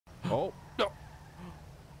Oh. No.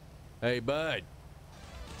 Hey, bud.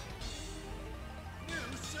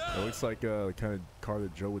 It looks like the kind of car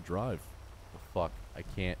that Joe would drive. The fuck? I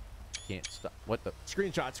can't stop. What the?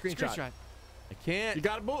 Screenshot. I can't. You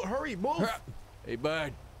gotta move. Hurry, move. Hey,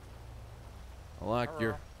 bud. I like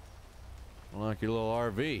your little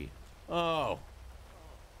RV. Oh.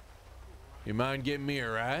 You mind giving me a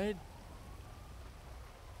ride?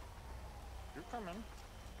 You're coming.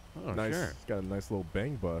 Oh, nice. sure. It's got a nice little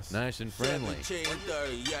bang bus. Nice and friendly.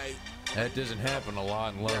 1738. That doesn't happen a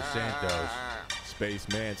lot in Los Santos.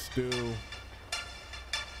 Spaceman stew.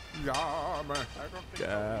 Yeah, man. I don't think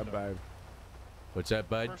Yeah, so. babe. What's that,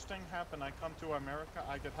 bud? First thing happen, I come to America,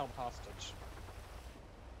 I get held hostage.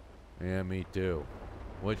 Yeah, me too.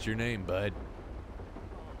 What's your name, bud?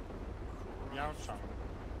 Yao Chang.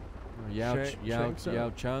 Yao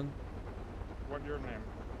Chung? What's your name?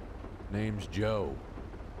 Name's Joe.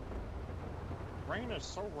 Rain is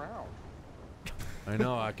so loud. I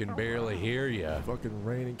know, I can barely hear you. Fucking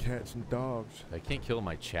raining cats and dogs. I can't kill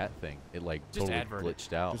my chat thing. It like Just totally advert it.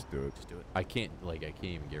 glitched out. Just do it. Just do it. I can't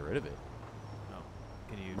even get rid of it. Oh.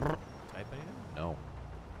 Can you type anything? No.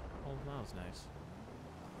 Oh, that was nice.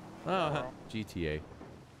 Oh, GTA.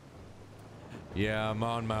 Yeah, I'm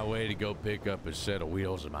on my way to go pick up a set of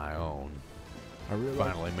wheels of my own. I really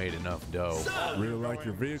Finally made enough dough. really like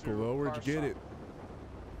your vehicle, though. Where'd you get it?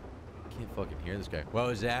 Can't fucking hear this guy. What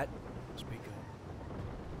was that? Speak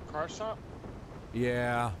up. Car shop?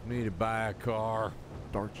 Yeah, need to buy a car.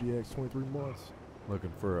 Dark GX 23 months.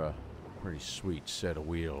 Looking for a pretty sweet set of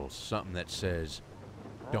wheels. Something that says,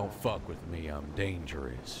 don't fuck with me, I'm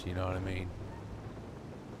dangerous. You know what I mean?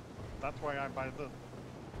 That's why I buy this.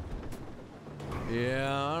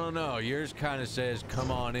 Yeah, I don't know. Yours kind of says,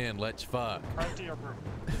 come on in, let's fuck. Party or group?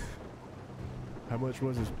 How much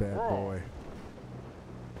was this bad Whoa. boy?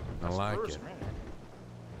 I like Screws it. me.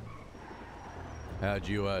 How'd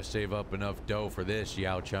you save up enough dough for this,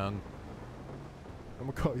 Yao Chung? I'm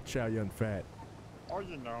gonna call you Chow Yun Fat. Oh,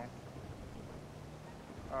 you know.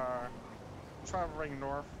 Traveling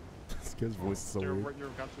north. This kid's voice is so Do weird. what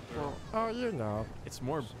you've got to do. Oh, you know. It's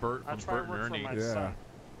more Bert I from try Bert to and work for Ernie. my Yeah. son.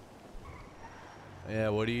 Yeah,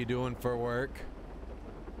 what are you doing for work?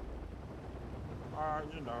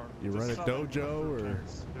 You know. You just run a selling dojo, or-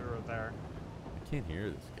 things here or there. I can't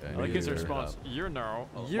hear this guy. I like his Yeah. response. You know.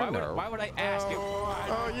 You know. Why would I ask him?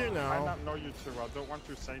 Oh, you I know. don't know you too well. Don't want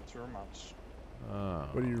to say too much. Oh.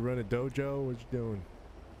 What, do you run a dojo? What you doing?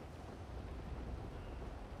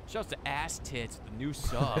 Shouts to Ass Tits, the new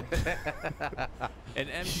sub. And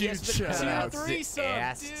MGS Huge the shout out tier 3 sub,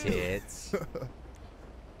 Ass dude. tits.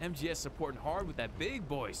 MGS supporting hard with that big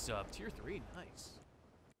boy sub. Tier 3, nice.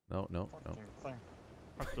 No.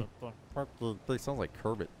 Fucking thing. They sound like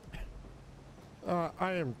Kermit. I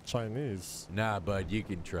am Chinese. Nah, bud, you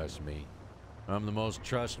can trust me. I'm the most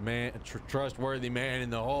trustworthy man in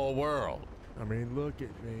the whole world. I mean, look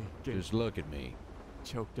at me. Just look at me.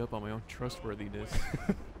 Choked up on my own trustworthiness.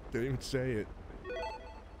 Didn't even say it.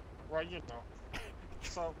 Well, you know.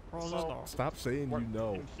 So Stop saying what you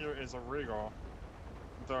know. in here is illegal.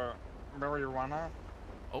 The marijuana.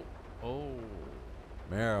 Oh.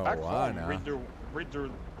 Back home, Marijuana. we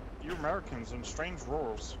do you Americans in strange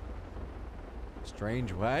rules.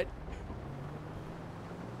 Strange what?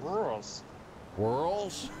 Rules.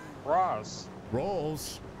 Whirls? Raws.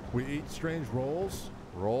 Rolls. We eat strange rolls.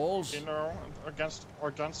 Rolls? You know, against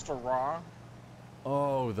the raw.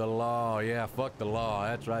 Oh, the law. Yeah, fuck the law.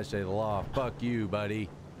 That's what I say, the law. Fuck you, buddy.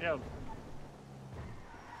 Yeah.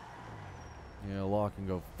 Yeah, law can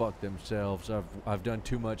go fuck themselves. I've done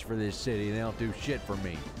too much for this city. They don't do shit for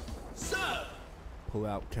me. Pull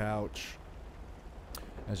out couch.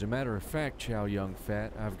 As a matter of fact, Chow Young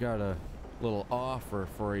Fat, I've got a little offer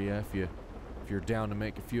for you if you're down to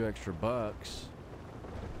make a few extra bucks.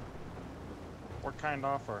 What kind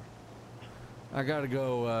of offer? I gotta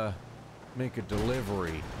go make a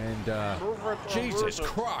delivery and Prove it or Jesus lose it.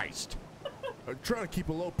 Christ! I'm trying to keep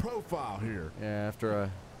a low profile here. Yeah, after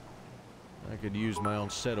I could use my own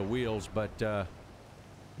set of wheels, but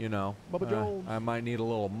you know, Bubba Jones. I might need a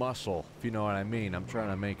little muscle, if you know what I mean. I'm trying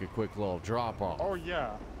to make a quick little drop off. Oh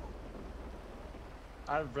yeah.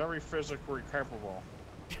 I'm very physically capable.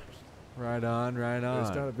 Right on, right It's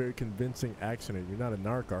not on. a very convincing accent. You're not a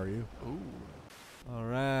narc, are you? Ooh. All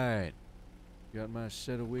right, got my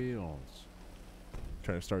set of wheels.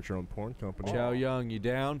 Trying to start your own porn company. Chow Young, you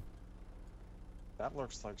down? That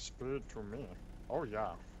looks like speed to me. Oh yeah.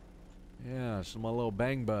 Yeah, it's my little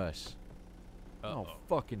bang bus. Oh,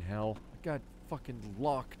 fucking hell. I got fucking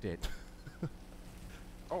locked it.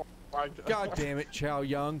 Oh my God damn it, Chow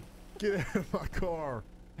Young. Get out of my car.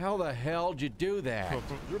 How the hell did you do that?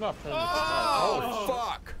 You're not paying Oh,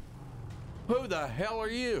 fuck! Who the hell are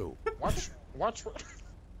you? Watch What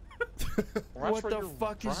where the you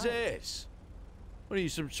fuck is drive. this? What are you,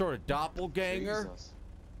 some sort of doppelganger? Jesus.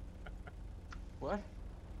 What?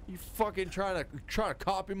 You fucking trying to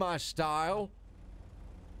copy my style?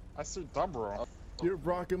 I see double. You're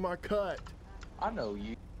rocking my cut. I know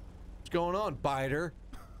you. What's going on, biter?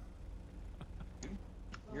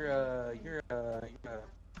 You're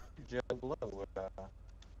Joe Blow.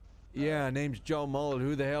 Yeah, name's Joe Mullet.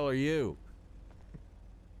 Who the hell are you?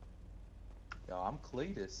 Yo, I'm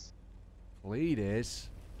Cletus. Cletus?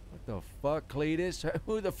 What the fuck, Cletus?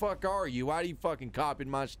 Who the fuck are you? Why do you fucking copying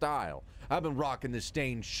my style? I've been rocking this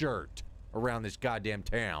stained shirt around this goddamn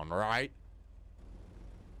town, right?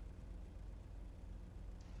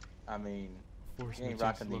 I mean, Force you me ain't to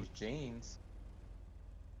rocking slow- these jeans.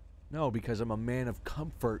 No, because I'm a man of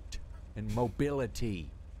comfort and mobility.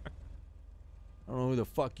 I don't know who the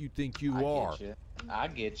fuck you think you are. I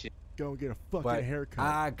get you. Go get a fucking But haircut.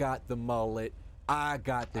 I got the mullet. I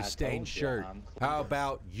got the I stained told ya, shirt. I'm How Cletus.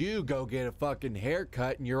 about you go get a fucking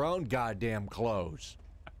haircut in your own goddamn clothes?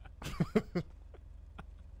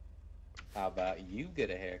 How about you get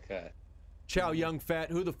a haircut? Chow young fat,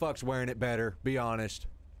 who the fuck's wearing it better? Be honest.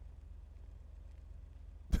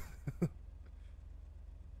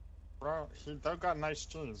 Bro, he don't got nice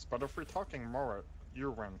jeans, but if we're talking mullet,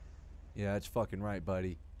 you win. Yeah, that's fucking right,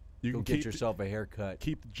 buddy. You Go can get keep yourself a haircut.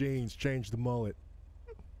 keep the jeans, change the mullet.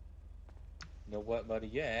 You know what, buddy?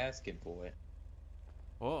 You're asking for it.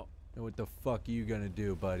 Whoa. And what the fuck are you gonna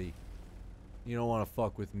do, buddy? You don't want to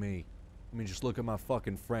fuck with me. I mean, just look at my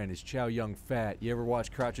fucking friend. It's Chow Young Fat. You ever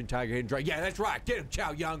watch Crouching Tiger, Hidden Dragon? Yeah, that's right. Get him,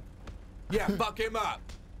 Chow Young. Yeah, fuck him up.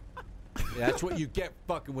 Yeah, that's what you get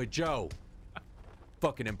fucking with Joe.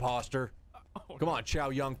 Fucking imposter. Come on, Chow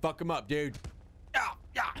Young. Fuck him up, dude. Yeah,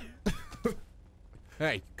 yeah.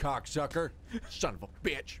 Hey, cocksucker. Son of a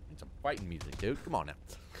bitch. It's some fighting music, dude. Come on now.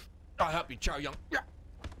 I'll help you, Chow Young. Yeah.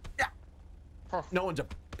 Yeah. Huh. No one's a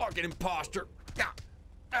fucking imposter. Yeah.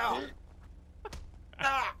 Ow.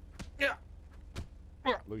 Ah. Yeah.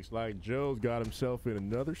 Looks like Joe's got himself in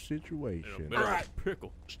another situation. All right.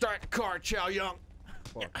 Pickle. Start the car, Chow Young.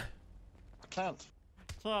 Fuck. I can't.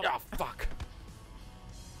 Oh, fuck.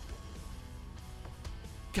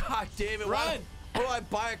 God damn it. Run! Why do I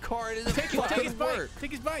buy a car? It doesn't Take his fucking bike. work.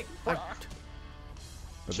 Take his bike. I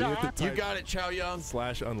think you have to You type got it, Chow Young. /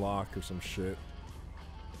 unlock or some shit.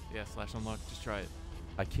 Yeah, / unlock. Just try it.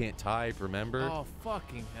 I can't type, remember? Oh,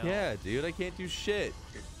 fucking hell. Yeah, dude, I can't do shit.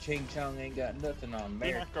 Ching Chong ain't got nothing on You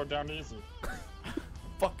me. not go down easy.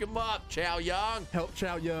 Fuck him up, Chow Young. Help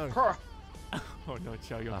Chow Young. Huh. Oh, no,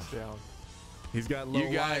 Chow Young's down. He's got low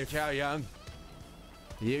You got life. it, Chow Young.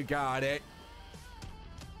 You got it.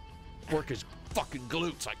 Work his fucking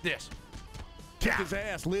glutes like this. Kick his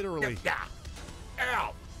ass, literally. Yeah.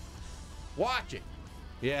 Ow. Watch it.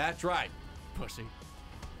 Yeah, that's right, Pussy.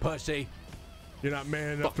 pussy. You're not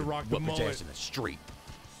man enough to Fucking rock the whoop his mullet. ass in the street.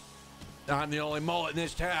 I'm the only mullet in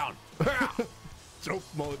this town. Joe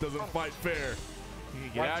mullet doesn't fight fair. You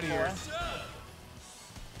can get out of here.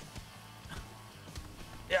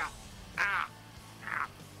 Yeah. Ah. Ah.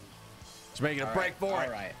 It's making a break for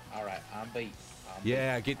it. All right. I'm beat.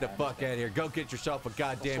 Yeah, get the fuck out of here. Go get yourself a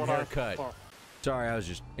goddamn That's what I haircut. thought. Sorry, I was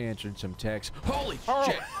just answering some texts. Holy Oh.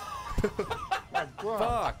 shit. My God.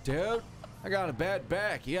 Fuck, dude. I got a bad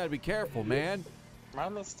back. You gotta be careful, man. My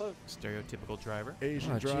mistake. Stereotypical driver.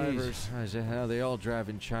 Asian Oh, drivers. jeez. Is that how they all drive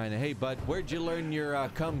in China? Hey, bud, where'd you learn your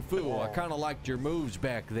kung fu? I kind of liked your moves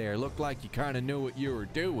back there. Looked like you kind of knew what you were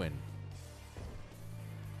doing.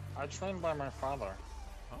 I trained by my father.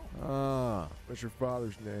 Ah, What's your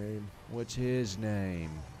father's name? what's his name?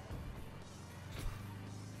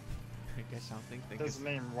 I guess I don't think His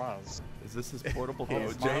name was. Is this his portable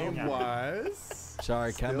His phone? name was.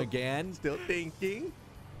 Sorry, come Still- again? Still thinking.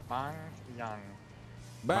 Bang Yang.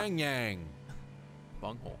 Bang Yang.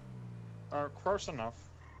 Bunghole. Close enough.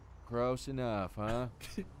 Gross enough, huh?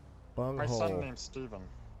 My son Bunghole. name's Steven.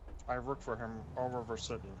 I work for him all over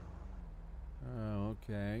city. Oh,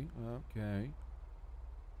 okay, okay.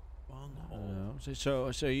 Bunghole.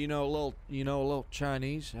 So you know a little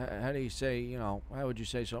Chinese. How do you say, how would you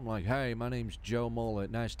say something like, "Hey, my name's Joe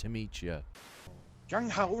Mullet. Nice to meet you." Young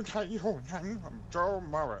Hao Tai Ho Yang. I'm Joe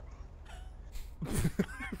Mullet.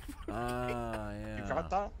 Ah, You yeah. got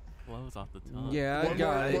that? Flows off the tongue. Yeah, I One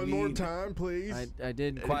got more, it. one more time, please. I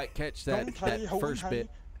didn't quite catch that Don't Tai Ho first Tai. bit.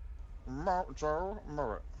 Joe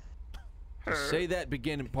Mullet. Say that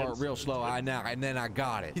beginning part real slow. And then I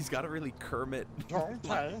got it. He's got a really Kermit. Don't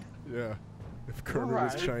Tai. Yeah. If Kermit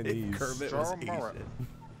was Right. Chinese. Kermit Joe was Mullet. Asian.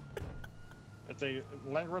 It's a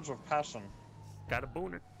language of passion. Got a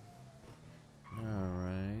booner.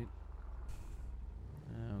 Alright.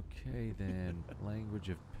 Okay then. Language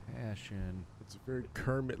of passion. It's a very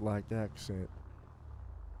Kermit-like accent.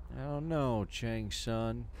 I don't know, Shang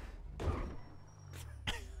Sun.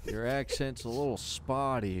 Your accent's a little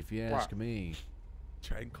spotty, if you ask me.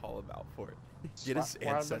 Try and call him out for it. Get his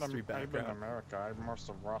Well, I've been ancestry I've been in background. America. I must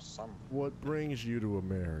have lost some. What brings you to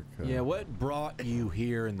America? Yeah, what brought you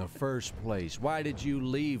here in the first place? Why did you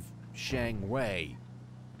leave Shang Wei?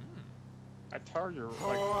 I tell you,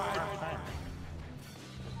 like, one time.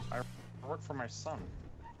 I work for my son.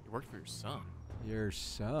 You worked for your son. Your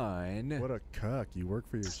son? What a cuck. You work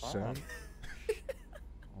for your son?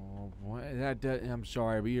 Oh, boy, I'm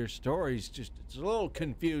sorry, but your story's just—it's a little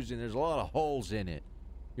confusing. There's a lot of holes in it.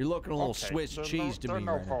 You're looking a little Okay, Swiss there's cheese to there's me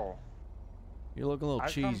no right now. hole. You're looking a little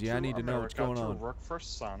cheesy. I need to know what's going on. To work for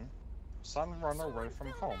son. Son run away from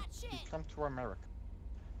home. He come to America.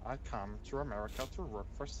 I come to America to work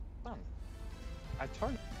for son. I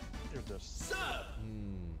told you this.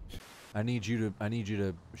 I need you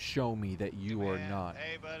to show me that you are not.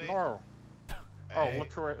 Hey, buddy. No. Oh, Hey.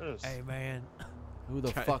 look who it is. Hey, man. Who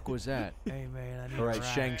the fuck was that? Hey, man. I need All right, a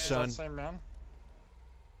ride. Shang Is that Sun. the same man?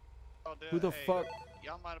 Oh, dude, Who the hey, fuck?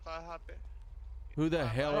 Y'all mind if I hop in? Who the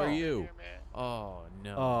hell are you? Here, man? Oh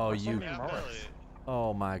no. Oh, What's you. up, Yeah, Mullet? Mullet.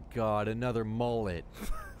 Oh my God! Another mullet.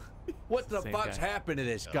 What the Same fuck's guy. happened to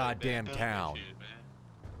this Yo, goddamn man, town? shoes, man.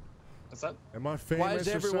 Is that? Am I famous Why is or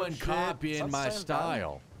some everyone shit? copying Is that my the same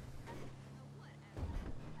style?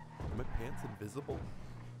 Are my pants invisible?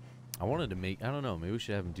 I wanted to make. I don't know. Maybe we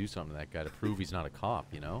should have him do something to that guy to prove he's not a cop.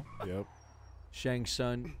 You know? Yep. Shang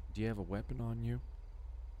Sun, do you have a weapon on you?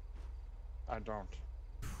 I don't.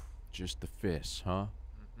 Just the fists, huh?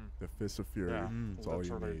 The Fist of Fury. Yeah. That's all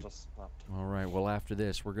you literally need. just left. All right. Well, after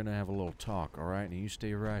this, we're gonna have a little talk. All right, and you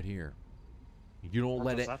stay right here. You don't What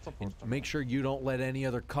let is it. that supposed to Make mean? sure you don't let any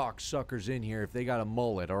other cocksuckers in here if they got a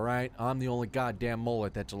mullet. All right. I'm the only goddamn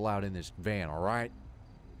mullet that's allowed in this van. All right.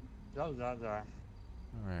 Yeah. All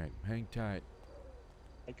right. Hang tight.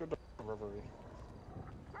 I could delivery.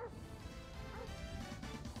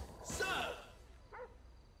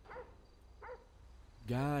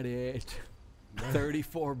 Got it.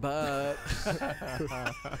 34 bucks.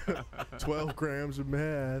 12 grams of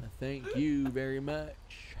meth. Thank you very much.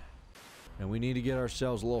 And we need to get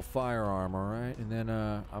ourselves a little firearm, all right? And then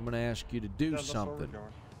I'm gonna ask you to do Yeah, that's what we're something, doing.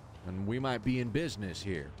 and we might be in business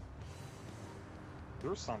here.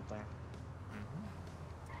 Do something.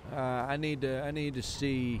 I need to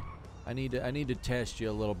see. I need to test you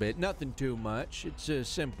a little bit. Nothing too much. It's a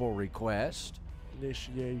simple request.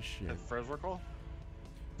 Initiation. It's physical.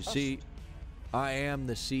 You see, I am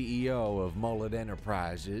the CEO of Mullet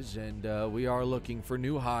Enterprises, and we are looking for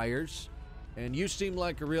new hires. And you seem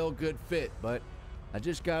like a real good fit, but I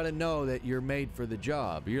just gotta know that you're made for the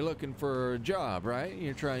job. You're looking for a job, right?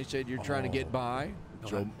 You said you're trying to get by.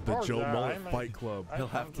 The Oh, Joe yeah, Mullet I'm a- Fight Club. He'll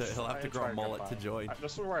have to grow a mullet to join.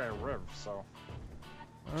 This is where I live, so.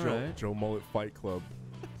 All Joe, right. Joe Mullet Fight Club.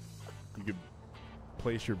 You could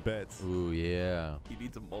place your bets. Ooh, yeah. He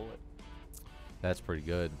needs a mullet. That's pretty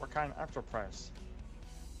good. What kind of enterprise?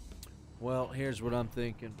 Well, here's what I'm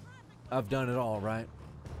thinking. I've done it all, right?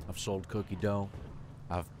 I've sold cookie dough.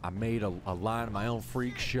 I made a line of my own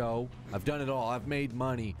freak show. I've done it all. I've made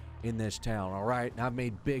money in this town, all right? And I've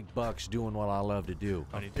made big bucks doing what I love to do.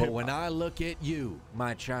 But when I look at you,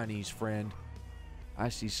 my Chinese friend, I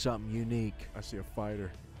see something unique. I see a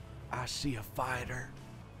fighter. I see a fighter.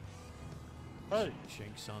 Hey,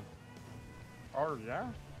 Shang Sun. oh yeah?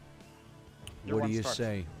 What do want you start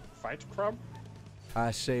say? Fight club?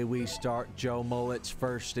 I say we start Joe Mullet's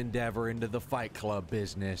first endeavor into the Fight Club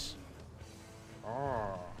business.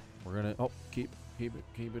 Oh. We're gonna keep it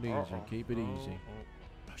easy. Uh-oh. Keep it easy.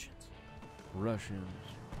 Russians. Russians.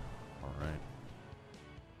 All right.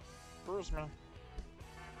 Bruise me.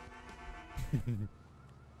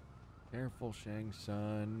 Careful, Shang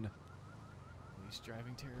Sun. He's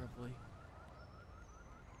driving terribly.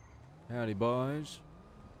 Howdy, boys.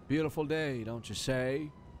 Beautiful day, don't you say?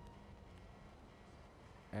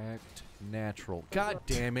 Act natural. God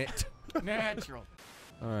damn it. Natural.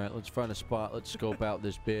 All right, let's find a spot. Let's scope out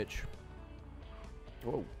this bitch.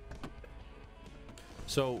 Whoa.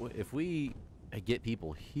 So if we get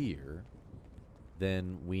people here,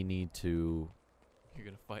 then we need to You're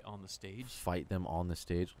gonna fight on the stage. fight them on the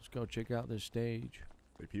stage. Let's go check out this stage.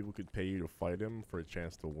 Like, people could pay you to fight him for a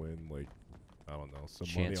chance to win, like, I don't know, some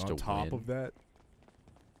Chance money to on top win? of that.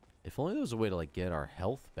 If only there was a way to like get our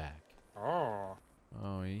health back. Oh.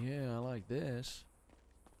 Oh yeah, I like this.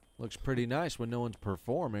 Looks pretty nice when no one's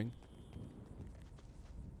performing.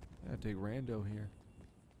 Gotta take Rando here.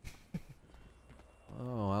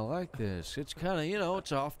 Oh, I like this. It's kind of, you know,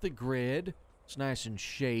 it's off the grid. It's nice and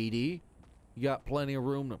shady. You got plenty of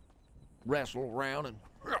room to wrestle around and,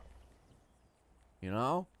 you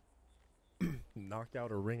know? Knock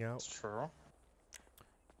out or ring out. It's true.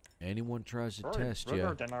 Anyone tries to Very test bigger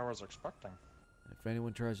you, than I was expecting. if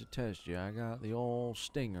anyone tries to test you, I got the old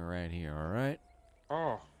stinger right here, all right?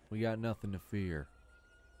 Oh, We got nothing to fear.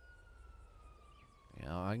 You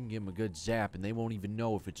know, I can give them a good zap and they won't even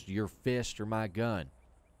know if it's your fist or my gun.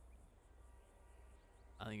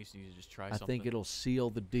 I think you just need to just try I something. think it'll seal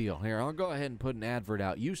the deal. Here, I'll go ahead and put an advert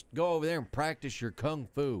out. You go over there and practice your kung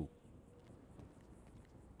fu.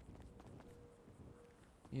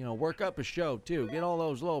 You know, work up a show, too. Get all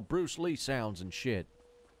those little Bruce Lee sounds and shit.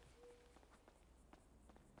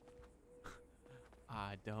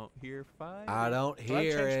 I don't hear fire. I don't did I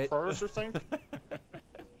hear change it. pros, you think?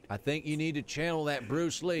 I think you need to channel that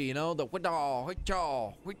Bruce Lee, you know, the wadaw,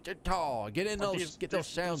 wadaw, wadaw. Get in those, get those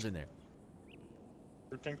sounds in there.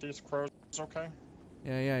 You think these crows okay?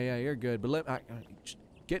 Yeah, you're good. But just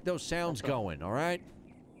get those sounds going, all right?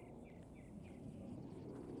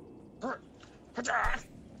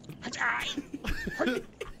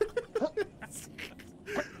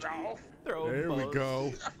 Throw There we both.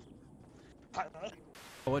 go.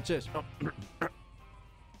 Oh, what's this? Oh.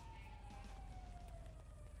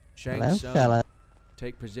 Shang Hello, Sun, fella.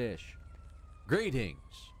 take position. Greetings.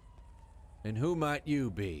 And who might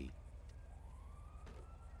you be?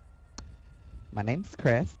 My name's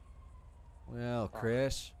Chris. Well,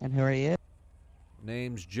 Chris, And who are you?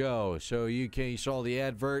 name's Joe. So you saw the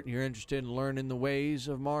advert and you're interested in learning the ways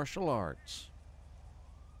of martial arts.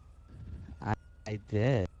 I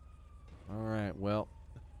did. All right, well,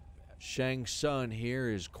 Shang Sun here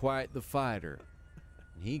is quite the fighter.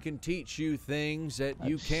 He can teach you things that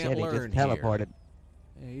you can't Shit, he learn just teleported. here.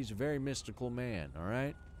 Yeah, he's a very mystical man, all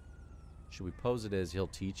right? Should we pose it as he'll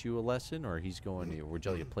teach you a lesson, or he's going to, we're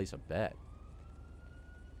going to place a bet?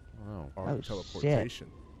 Oh, Or Oh, shit. teleportation.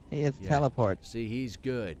 He is Yeah. teleport. see, he's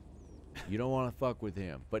good. You don't want to fuck with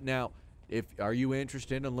him. But now, are you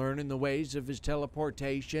interested in learning the ways of his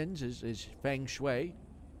teleportations, his feng shui?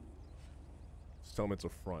 Just tell him it's a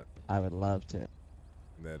front. I would love to.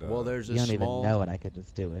 That, Well, there's a You don't small. even know what I could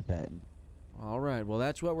just do with it. All right, well,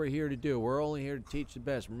 that's what we're here to do. We're only here to teach the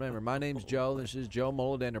best. Remember, my name's Joe. This is Joe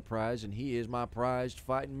Mullet Enterprise, and he is my prized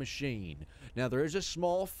fighting machine. Now, there is a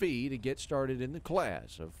small fee to get started in the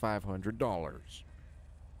class of $500.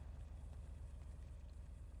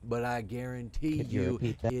 But I guarantee Could you you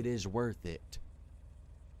repeat that? it is worth it.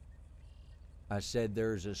 I said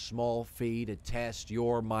there's a small fee to test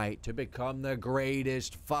your might to become the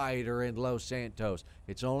greatest fighter in Los Santos.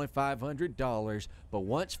 It's only $500, but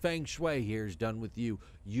once Feng Shui here is done with you,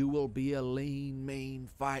 you will be a lean, mean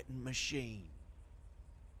fighting machine.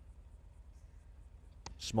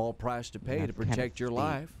 Small price to pay to That's kinda protect your steep.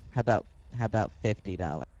 life. How about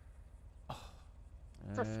 $50?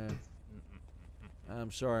 Uh,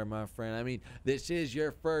 I'm sorry, my friend. I mean, this is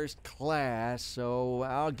your first class, so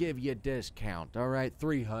I'll give you a discount. All right,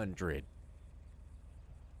 $300.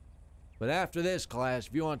 But after this class,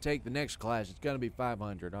 if you want to take the next class, it's going to be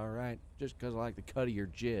 $500, all right? Just because I like the cut of your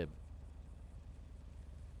jib.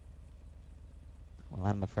 Well,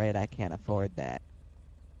 I'm afraid I can't afford that.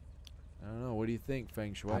 I don't know. What do you think,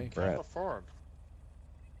 Feng Shui? I'm Can't broke. afford.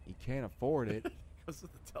 You can't afford it. Because of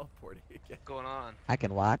the teleporting again. What's going on? I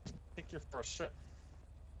can walk. Take you for a shit.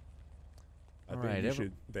 I Alright, think you every-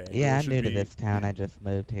 should. The angle Yeah, I'm should new to be- this town. I just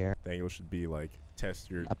moved here. The angle should be like test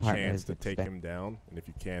your A partner chance is to take expect- him down, and if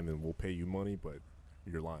you can, then we'll pay you money. But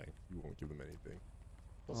you're lying. You won't give him anything.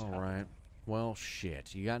 What's All happening? right. Well,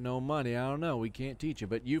 shit. You got no money. I don't know. We can't teach you.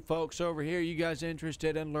 But you folks over here, you guys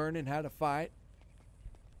interested in learning how to fight?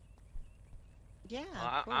 Yeah.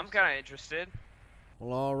 I'm kind of interested.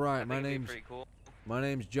 Well, all right. I My think it'd be name's pretty cool. My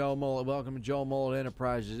name's Joe Mullet. Welcome to Joe Mullet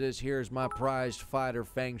Enterprises. This here is my prized fighter,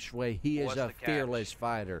 Feng Shui. He is What's a the catch? fearless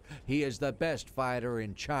fighter. He is the best fighter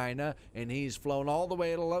in China, and he's flown all the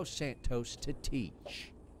way to Los Santos to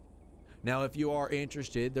teach. Now, if you are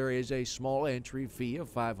interested, there is a small entry fee of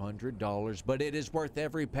 $500, but it is worth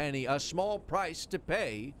every penny, a small price to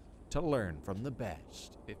pay to learn from the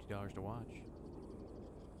best. $50 to watch.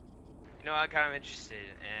 You know, I'm kind of interested,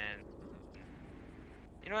 and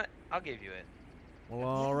you know what? I'll give you it. Well,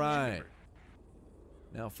 all right.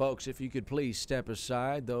 Now, folks, if you could please step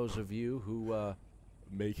aside, those of you who,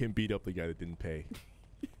 Make him beat up the guy that didn't pay.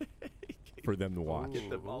 For them to watch. Get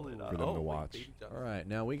them all in. For them to wait, watch. baby John. all right,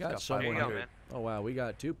 now we got got someone There you go, here. man. Oh, wow, we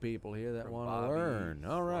got two people here that From want to Bobby, learn.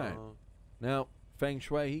 All right. Funk. Now, Feng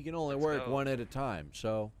Shui, he can only Let's work go. one at a time,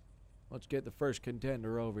 so Let's get the first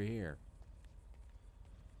contender over here.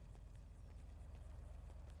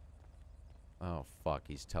 Oh, fuck.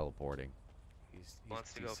 He's teleporting. He's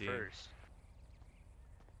Wants to go TCing. first.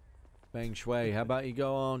 Feng Shui, how about you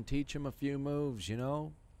go on, teach him a few moves, you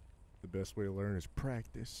know? The best way to learn is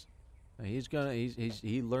practice.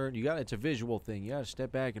 He learned. It's a visual thing. You gotta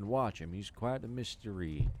step back and watch him. He's quite a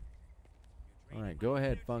mystery. All right, go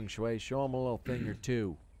ahead, Feng Shui. Show him a little thing or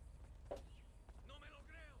two.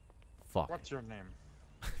 Fuck. What's your name?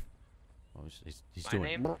 Oh, he's My doing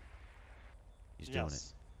name? it. He's doing it.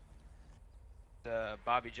 Yes.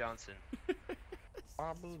 Bobby Johnson.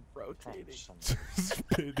 Bobby Rotating. Johnson.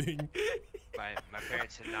 Spinning. My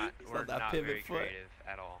parents were that not pivot very foot. creative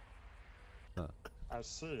at all. I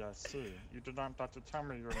see. You did not have to tell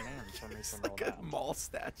me your name for me It's to know like a that. mall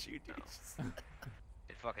statue, dude.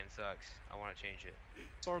 It fucking sucks. I want to change it.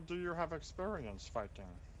 So, do you have experience fighting?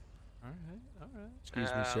 All right. Excuse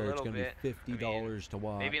me, A sir. It's little gonna bit. be $50 to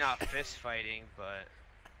watch. Maybe not fist fighting, but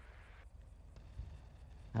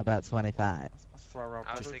How about 25? Throw out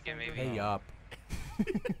I was everything thinking you maybe- Hey know. up.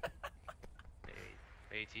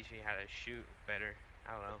 maybe teach me how to shoot better.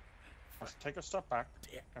 I don't know. Just take a step back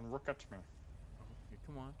and look at me.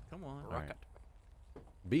 Come on. All right.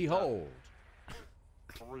 Behold.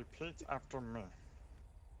 Repeat after me.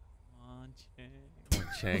 Come on,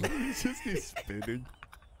 Chang. Chang. He's spinning.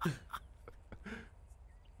 All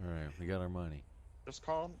right, we got our money. It's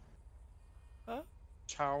called Huh?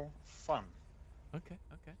 Chow Fun. Okay.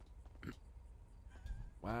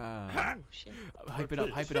 Wow. Oh shit. Hype it up.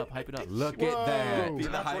 Look Whoa. at that. Be Do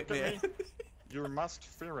the not hype look at man. me. You must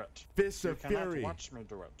fear it. Fists You of cannot fury. watch me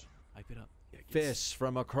do it. Hype it up. Fists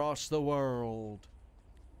from across the world.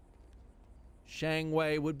 Shang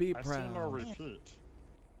Wei would be I see no proud. repeat.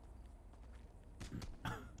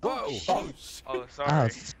 Whoa! Oh, Oh,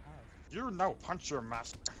 sorry. You know, punch your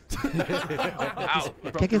master. Ow.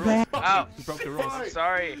 kick his ass. Ow. He broke the rules.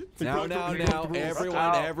 Sorry. Now,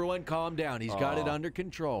 Ow. everyone calm down. He's got it Aw. under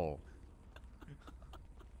control.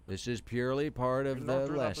 This is purely part You of don't the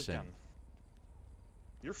do that lesson. again.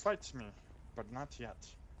 You fight me, but not yet.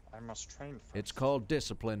 I must train first. It's called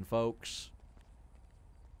discipline, folks.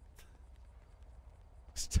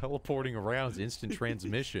 It's teleporting around. It's instant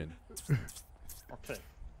transmission. Okay.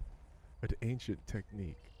 An ancient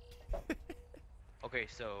technique. Okay,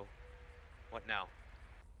 so what now?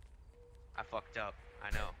 I fucked up.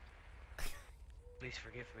 I know. Please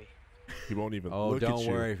forgive me. He won't even Oh, look at don't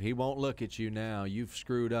you. worry. He won't look at you now. You've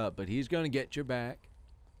screwed up, but he's going to get your back.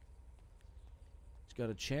 He's got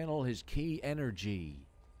to channel his key energy.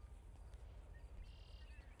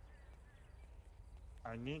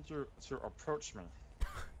 I need you to approach me.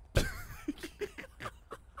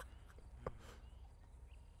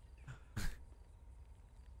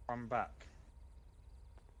 From back.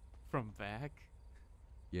 From back.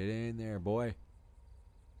 Get in there, boy.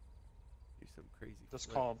 You're some crazy. It's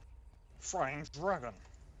flip. called Flying Dragon.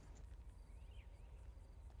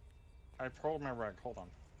 I pulled my rag. Hold on.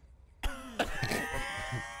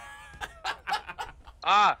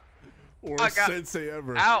 Ah! Worst got- sensei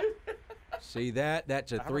ever. Ow! See that?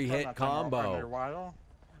 That's a I haven't done three-hit that thing in a combo. while,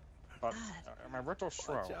 but my riddle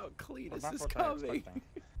show. Watch out, Cletus was not is what I coming. expecting.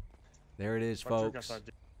 There it is, But you guess folks. I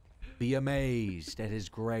did. Be amazed at his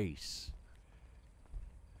grace.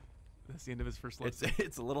 That's the end of his first lesson.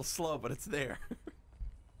 It's a little slow, but it's there.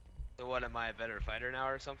 So what, am I a better fighter now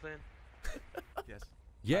or something? Yes.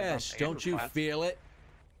 Yes, I don't get you class. feel it?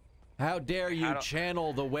 How dare you How do-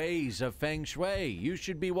 channel the ways of Feng Shui? You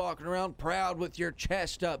should be walking around proud with your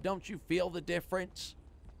chest up. Don't you feel the difference?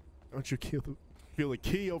 Don't you feel the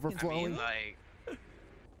key I overflowing? mean, like,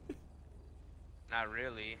 not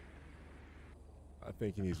really. I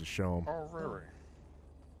think he needs to show him. Oh, really?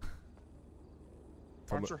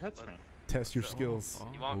 Tell Why him don't you hit me? Test your skills.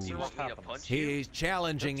 You want Ooh. me What to happens? punch you? He's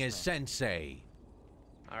challenging his Hits sensei.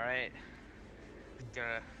 All right.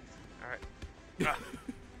 Gonna. All right.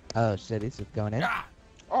 Oh shit, he's just going in.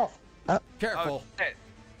 Oh! Careful. Oh, shit.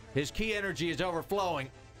 His key energy is overflowing.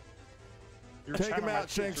 You Take him channel my out,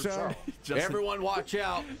 Shang future Sun. self. Everyone watch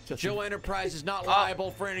out. Joe Enterprise is not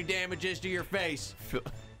liable for any damages to your face.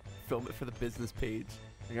 Film it for the business page.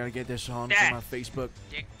 I gotta get this on Yeah. for my Facebook.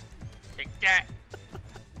 Take that.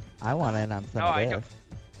 I want in on some No, I of don't. this.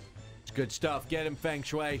 It's good stuff. Get him, Feng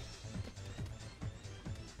Shui.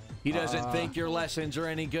 He doesn't think your lessons are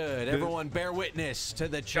any good. Everyone bear witness to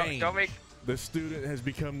the change. Don't make. The student has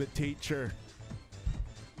become the teacher.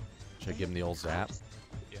 Should I give him the old zap?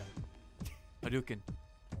 Yeah. Hadouken.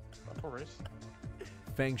 No worries.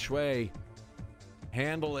 Feng Shui.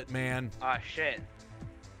 Handle it, man. Ah, shit.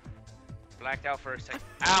 Blacked out for a second.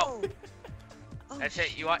 Ow! That's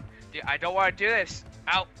it. You want? I don't want to do this.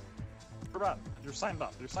 Ow. Come on. You signed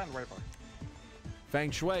up. You signed waiver.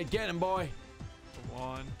 Feng Shui, get him, boy. Come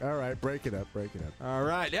on. All right, break it up, break it up. All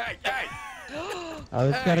right. Hey, hey. Oh,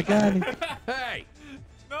 it's got a gun. Hey.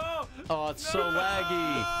 No! Oh, it's so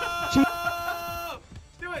laggy. No!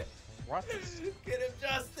 Do it! What? Get him,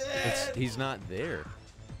 Justin! He's not there.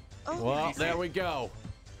 Oh, Well, there we go.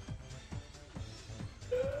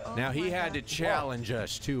 oh Now, he my had to God. challenge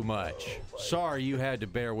us too much. Sorry you had to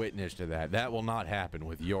bear witness to that. That will not happen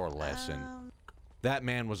with your lesson. That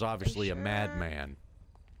man was obviously a sure? madman.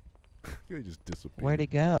 You just disappeared. Where'd he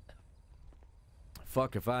go?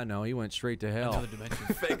 Fuck if I know. He went straight to hell. Another dimension.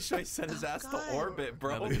 Feng Shui sent his ass God. to orbit,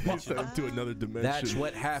 bro. Another He sent him to another dimension. That's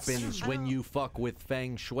what happens when you fuck with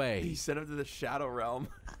Feng He Shui. sent him to the shadow realm.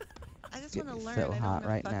 I just Get want to me learn. so I don't hot want to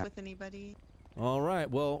right fuck now. with anybody. All right,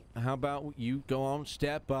 well, how about you go on,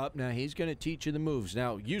 step up. Now, he's going to teach you the moves.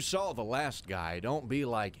 Now, you saw the last guy. Don't be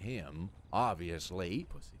like him, obviously.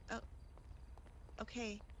 Pussy.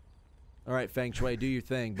 Okay. All right, Feng Shui, do your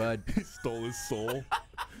thing, bud. He stole his soul.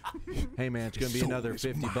 Hey, man, it's going to be Soul another is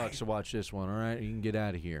 50 mine. bucks to watch this one, all right? You can get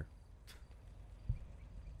out of here.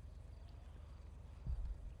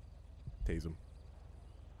 Tase him.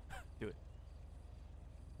 Do it.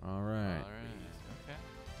 All right. Alright.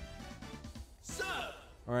 Okay.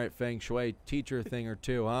 All right, Feng Shui, teach her a thing or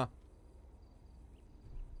two, huh?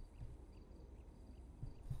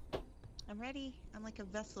 I'm ready. I'm like a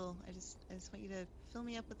vessel. I just want you to fill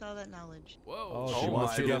me up with all that knowledge. Whoa. Oh, she Oh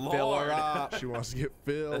wants my you to fill her Lord. up. She wants to get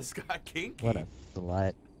filled. This got kinky. What a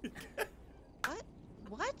slut. What?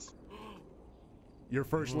 What? Your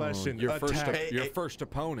first lesson. Your first, attack. Hey, your hey. first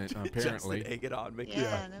opponent, apparently. Justin, egg it on. Make,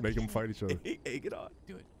 Yeah. no Make them kidding. fight each other. egg it on.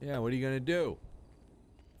 Do it. Yeah, what are you going to do?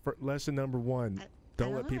 Lesson number one. I Don't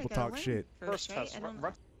don't let know, I people gotta talk learn shit. First, right? test. I don't-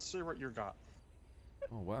 Let's see what you got.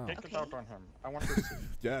 Oh, wow. Take it Okay. out on him. I want to see.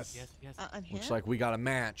 Yes. Yes, yes. on him? Looks like we got a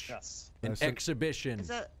match. Yes. An Lesson- exhibition.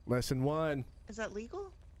 Lesson one. Is that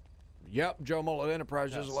legal? Yep, Joe Mullet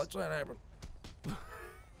Enterprises. Yes. Let's let it happen.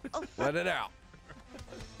 Oh, Let it out.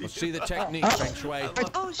 Let's see the technique, Feng Shui.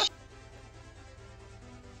 oh sh!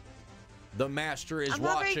 The master is I'm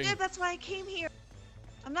not very watching. good. That's why I came here.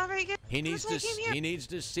 I'm not very good. He needs That's to. why I came here. He needs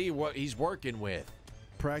to see what he's working with.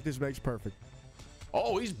 Practice makes perfect.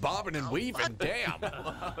 Oh, he's bobbing and weaving. Damn.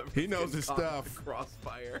 He knows his stuff.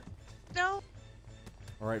 Crossfire. No.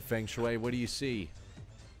 All right, Feng Shui. What do you see?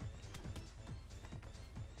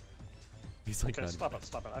 He's like, Okay, not- stop it,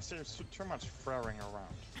 stop it. I see too much flaring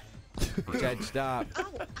around. he said stop. Ow!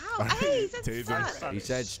 Ow! Hey, that's Tase him. sucks. He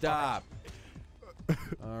said stop.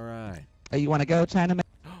 All right. Oh, you want to go, Chinaman?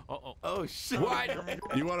 Uh-oh. Oh, shit. What?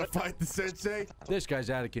 You want to fight the sensei? This guy's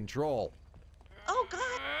out of control. Oh God!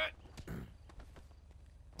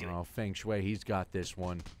 Oh, Feng Shui, he's got this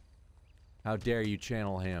one. How dare you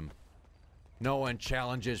channel him? No one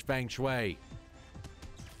challenges Feng Shui.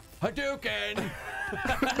 Hadouken!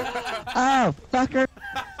 Oh, fucker.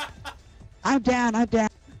 I'm down. I'm down.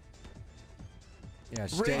 Yeah,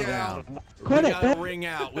 stay Ring down. out. Quit we it, gotta bitch. ring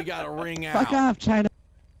out. We gotta ring out. Fuck off, China.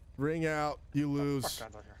 Ring out. You lose. Fuck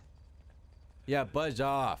out of here. Yeah, buzz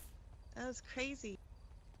off. That was crazy.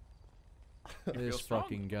 This strong.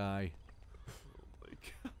 fucking guy.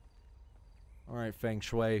 All right, Feng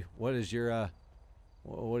Shui. What is your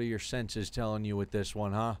what are your senses telling you with this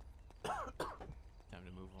one, huh? Time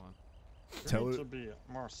to move on. You Tell need her- to be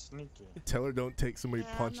more sneaky. Tell her don't take so many Yeah,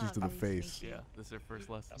 I'm punches not to the very face. sneaky. Yeah, this is our first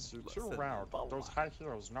lesson. Yes, you're too Lesson loud. number Those one. high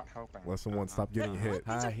heels not helping. Lesson one. Stop getting What? hit.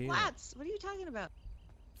 These High are heel. flats. What are you talking about?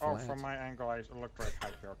 Oh, Flats. from my angle, I looked like high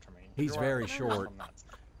heel to me. He's You are very far short. from that.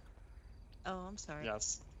 Oh, I'm sorry.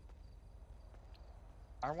 Yes.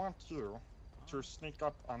 I want you to sneak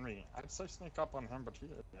up on me. I'd say sneak up on him, but he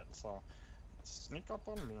idiot. So, sneak up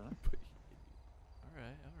on me,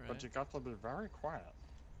 Alright, but alright. you got to be very quiet.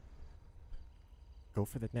 Go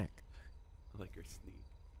for the neck. I like your sneak.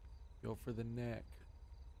 Go for the neck.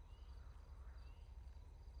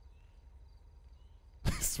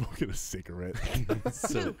 Smoking a cigarette.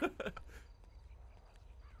 So,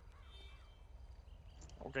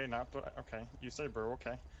 Okay, okay. You say boo.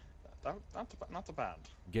 Okay. Not too bad.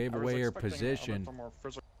 gave I was away her expecting position. A little more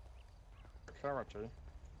physical clarity.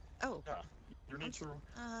 Oh. Yeah. You need to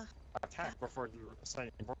attack before you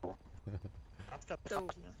say boo. That's got So-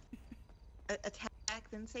 cocky. Attack,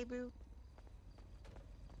 then say boo.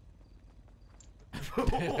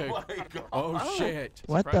 Oh my god. Oh shit!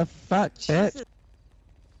 What the fuck, bitch? Jesus.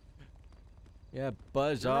 Yeah,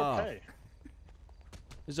 buzz You're off. okay.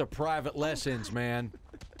 This is a private lessons, man.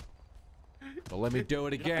 But let me do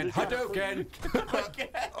it again. Hadouken!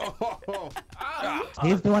 Oh,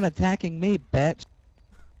 He's the one attacking me, bitch.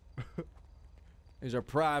 These are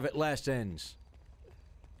private lessons.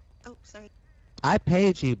 Oh, sorry. I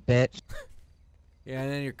paid you, bitch. Yeah,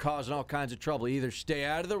 and then you're causing all kinds of trouble. Either stay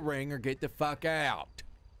out of the ring or get the fuck out.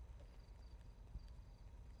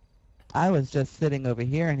 I was just sitting over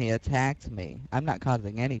here and he attacked me. I'm not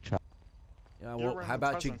causing any trouble. Yeah, You're well, in how the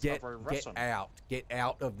about you presence get of a Russian. out? Get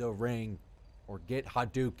out of the ring or get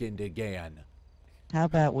Hadoukened again. How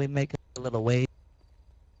about we make a little wage?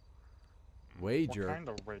 Wager? What kind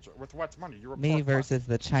of wager? With what money? You report Me what? versus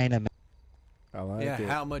the Chinaman. I like Yeah, it.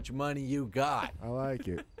 how much money you got? I like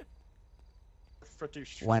it.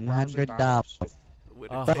 $100. $100 bucks.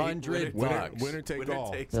 Winner take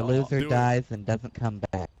all. The loser dies and doesn't come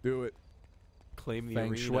back. Do it. Claim the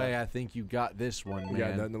Feng arena. Shui, I think you got this one, We man.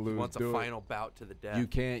 got nothing to lose. Wants a Do it. final bout to the death.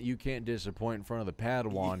 You can't disappoint in front of the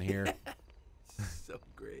Padawan here. So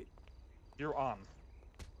great. You're on.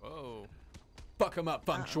 Whoa. Fuck him up,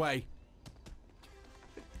 Feng Shui.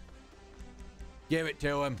 Give it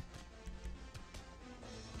to him.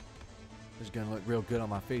 This is gonna look real good on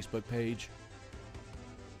my Facebook page.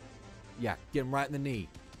 Yeah, get him right in the knee.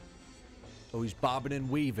 Oh, he's bobbing and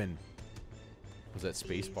weaving. Was that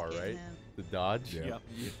space bar, He's right? getting him. The dodge? Yeah. Yep.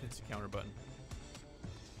 It's a counter button.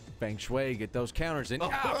 Feng Shui, get those counters in. Oh,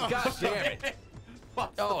 God damn it.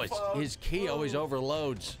 Oh, his key always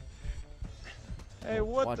overloads. Hey,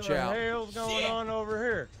 what Watch the out. hell's going on over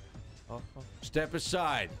here? Step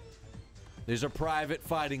aside. These are private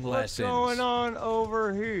fighting What's lessons. going on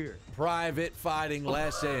over here? Private fighting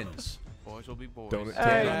lessons. Boys will be boys. Don't it-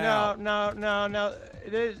 Hey, out. no.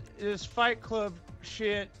 This Fight Club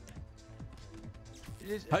shit.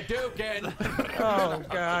 Hadouken! Oh,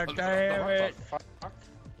 God damn What it. the fuck?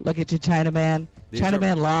 Look at you, Chinaman. These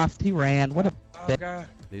Chinaman lost. He ran. What a Oh, bitch. God.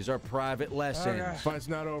 These are private lessons. Okay. Fight's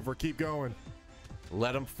not over. Keep going.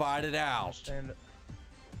 Let them fight it out. I'm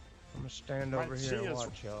gonna stand My over chi here and is-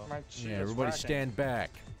 watch y'all. my chi Yeah, is everybody wagging. stand back.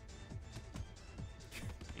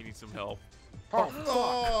 You need some help. Oh, fuck.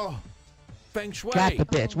 Oh, Feng Shui. Got the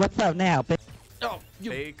bitch. What's up now, bitch? Oh, you,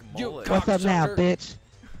 Fake you mullet. What's up now, cocksucker. bitch?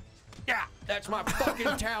 Yeah, that's my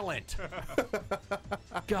fucking talent.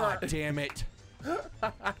 God damn it.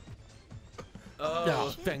 Oh,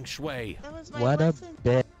 Feng Shui. That was my What a lesson.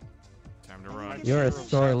 bitch. Time to I run. think You're a it's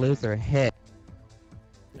sore loser. Hit.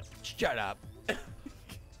 Shut up.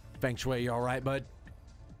 Feng Shui, you all right, bud?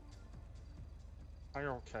 Are you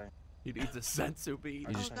okay? He needs a sensu bead. You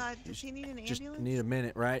Oh just- God, does he need an Just ambulance? need a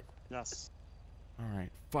minute, right? Yes. All right.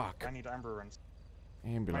 Fuck. I need ambulance.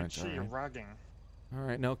 My Ambulance. chi All right. wagging. All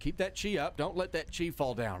right. No, keep that chi up. Don't let that chi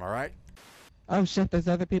fall down. All right. Oh shit, there's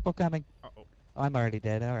other people coming. Uh-oh. Oh, I'm already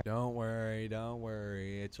dead. All right. Don't worry. Don't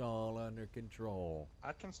worry. It's all under control.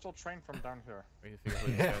 I can still train from down here. We need to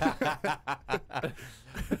figure out what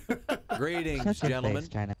he's got. Greetings, Shut your gentlemen. face,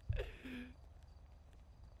 China.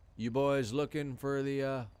 You boys looking for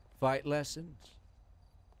the fight lessons?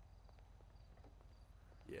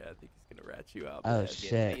 Yeah, I think he's gonna rat you out. Oh Get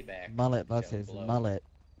shit. payback. Mullet Joe versus Blow. mullet.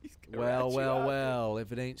 He's gonna rat Well, you well, out, well.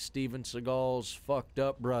 If it ain't Steven Seagal's fucked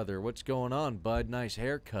up brother, what's going on, bud? Nice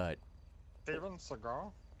haircut. Steven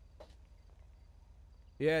Seagal?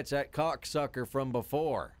 Yeah, it's that cocksucker from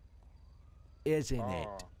before. Isn't it?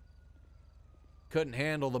 Oh. Couldn't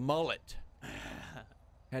handle the mullet.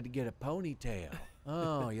 Had to get a ponytail.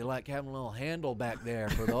 Oh, you like having a little handle back there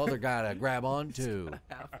for the other guy to grab onto.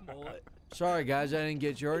 Half mullet. Sorry, guys, I didn't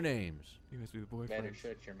get your names. He must be the boyfriend. Better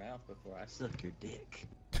shut your mouth before I suck your dick.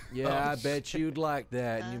 Yeah, I bet you'd like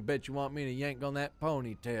that, and you bet you want me to yank on that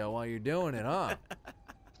ponytail while you're doing it, huh?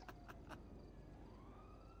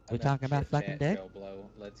 We Enough talking about chit-chat, sucking dick? Joe Blow.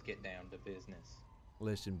 Let's get down to business.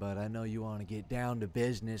 Listen, bud, I know you want to get down to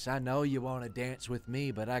business. I know you want to dance with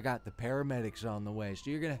me, but I got the paramedics on the way, so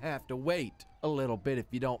you're going to have to wait a little bit if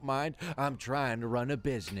you don't mind. I'm trying to run a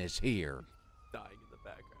business here. Dying in the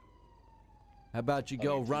background. How about you Oh,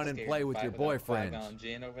 go you're too run and scared play to with fight your without boyfriends? Qui-Gon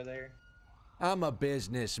Jinn over there. I'm a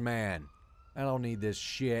businessman. I don't need this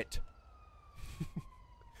shit.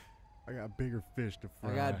 I got bigger fish to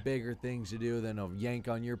fry. I got bigger things to do than a yank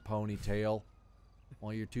on your ponytail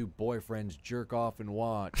while your two boyfriends jerk off and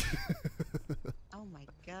watch. Oh my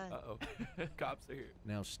God. Uh-oh. Cops are here.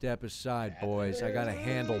 Now step aside, boys. I gotta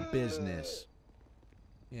handle business.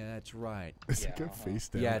 Yeah, that's right. It's Yeah, a good uh-huh. face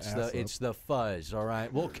down. Yeah, ass it's the fuzz, all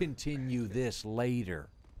right? We'll continue this later.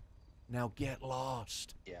 Now get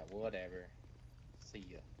lost. Yeah, whatever. See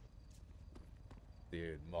ya.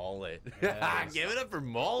 Dude, mullet. Yes. Give it up for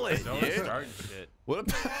mullet, Don't dude. start shit. What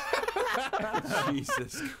a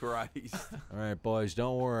Jesus Christ. All right, boys,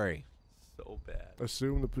 don't worry. So bad.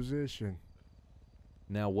 Assume the position.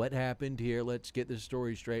 Now, what happened here? Let's get the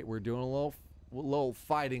story straight. We're doing a little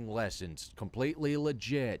fighting lessons. Completely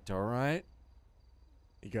legit, all right?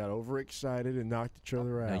 You got overexcited and knocked each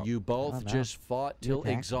other out. Now you both just fought You till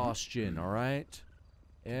attacked me. exhaustion, all right?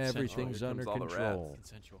 Everything's Here under comes all the rats. control.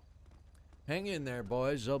 Consensual. Hang in there,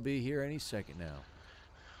 boys. They'll be here any second now.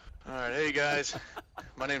 All right, hey guys.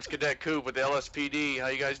 My name's Cadet Coop with the LSPD. How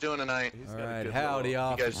you guys doing tonight? All right, howdy, You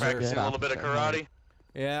guys officer. practicing a little bit of karate?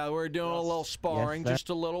 Yeah, we're doing a little sparring, sir. just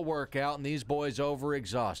a little workout, and these boys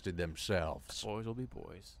overexhausted themselves. Boys will be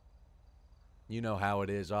boys. You know how it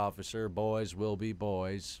is, officer. Boys will be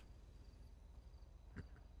boys.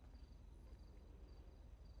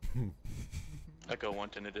 Echo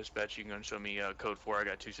 110 to dispatch. You can go and show me code 4. I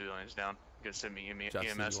got 2 civilians down. You can send me EMS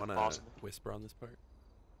Justin, if you wanna possible. whisper on this part?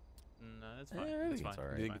 No, that's fine. I That's think fine. it's all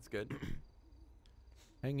right. You think it's good?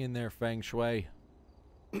 Hang in there, Feng Shui.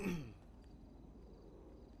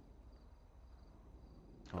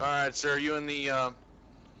 All right, sir. You in the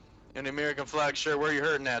American flag shirt? Where are you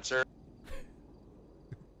hurting at, sir?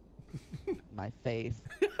 My face.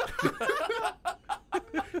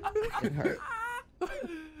 It hurt. My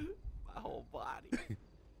whole body.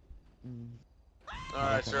 All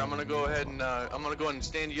right, sir. I'm gonna go ahead and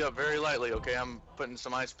stand you up very lightly. Okay. I'm putting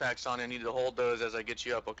some ice packs on. I need to hold those as I get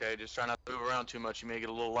you up. Okay. Just try not to move around too much. You may get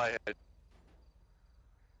a little lightheaded.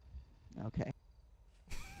 Okay.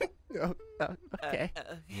 Okay.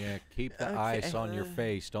 Yeah, keep the ice on your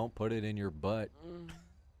face. Don't put it in your butt.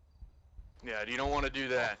 Yeah, you don't want to do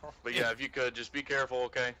that. But yeah, if you could, just be careful,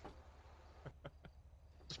 okay?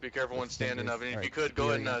 Just be careful when standing up. And if you could,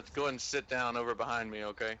 go ahead and sit down over behind me,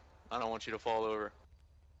 okay? I don't want you to fall over.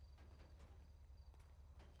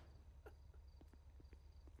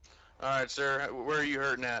 All right, sir. Where are you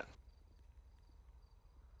hurting at?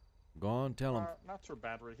 Go on, tell him. Not too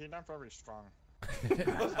bad, He's not very strong.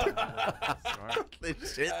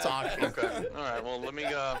 Shit talking. Okay. All right. Well, let me.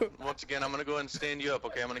 Once again, I'm gonna go ahead and stand you up.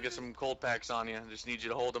 Okay. I'm gonna get some cold packs on you. I just need you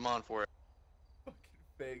to hold them on for it.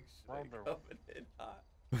 Big Well, coming in hot.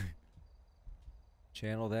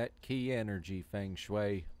 Channel that key energy, Feng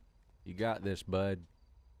Shui. You got this, bud.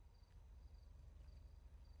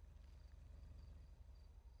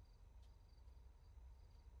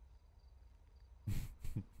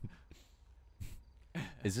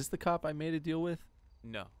 Is this the cop I made a deal with?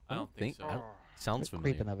 No, I don't think so. I don't- sounds Quit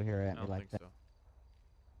familiar. creeping over here I at me don't like think that. so.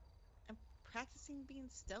 I'm practicing being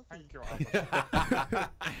stealthy. Thank you, officer.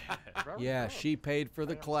 Very Yeah, good. she paid for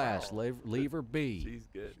the I am class. proud. Leave her be. She's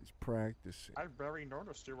good. She's practicing. I barely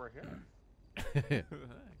noticed you were here. Good.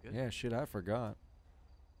 Yeah, shit, I forgot.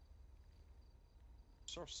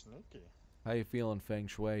 So sneaky. How you feeling, Feng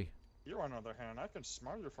Shui? You, on the other hand, I can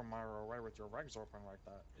smell you from miles away with your legs open like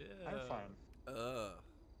that. Yeah. I'm fine.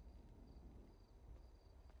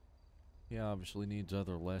 He obviously needs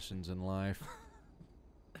other lessons in life.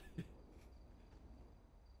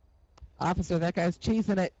 Officer, that guy's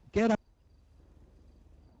cheesing it. Get him.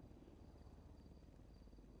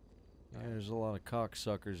 Yeah, there's a lot of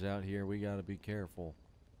cocksuckers out here. We gotta be careful.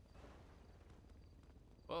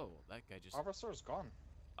 Whoa, that guy just. Officer's gone.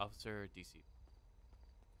 Officer DC.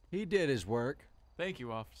 He did his work. Thank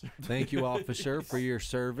you, officer. Thank you, officer, for your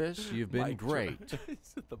service. You've been Mic great. drop.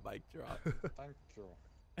 The mic drop. Thank you.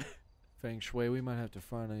 Feng Shui, we might have to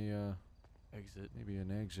find a Exit. maybe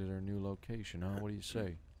an exit or a new location, huh? What do you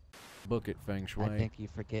say? Book it, Feng Shui. I think you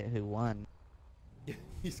forget who won.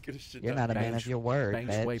 He's gonna shit You're down not a man of your word, Feng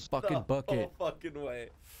Shui, bitch. fucking the book it. whole fucking way.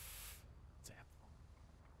 Zap.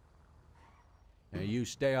 Now you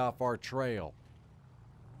stay off our trail.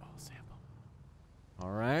 Oh, zap him.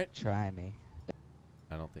 All right? Try me.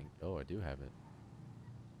 I don't think. Oh, I do have it.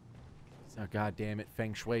 Oh, God damn it,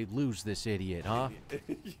 Feng Shui, lose this idiot, huh?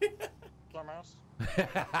 Mouse.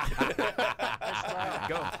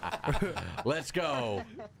 Go. Let's go.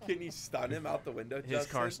 Can you stun him out the window? His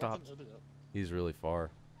car Justin? stopped. He's really far.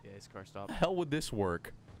 Yeah, his car stopped. How the hell would this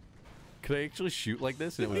work? Could I actually shoot like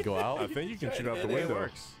this and it would go I out? think you can shoot out the Yeah, it window.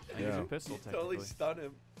 works. I use Yeah. a pistol, Totally technically. stun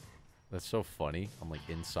him. That's so funny. I'm like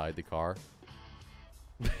inside the car.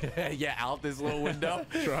 Yeah, out this little window.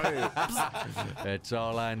 Try it. That's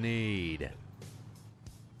all I need.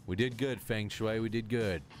 We did good, Feng Shui. We did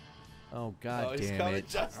good. Oh, God he's damn coming, it.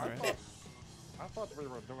 Justin. I thought we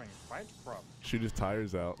were doing Fight Club. Shoot his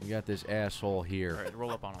tires out. We got this asshole here. All right,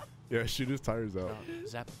 roll up on him. Yeah, shoot his tires out.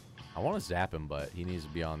 Zap him. I want to zap him, but he needs to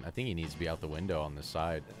be on. I think he needs to be out the window on the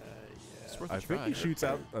side. It's worth a I think try. he shoots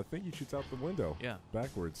out. I think he shoots out the window. Yeah.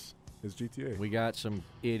 Backwards. His GTA. We got some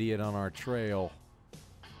idiot on our trail.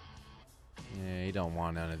 Yeah, he don't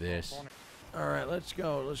want none of this. All right, let's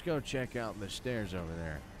go. Let's go check out the stairs over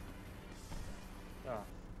there. Yeah.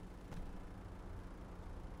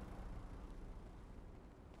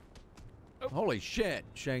 Holy shit,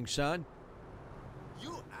 Shang Sun.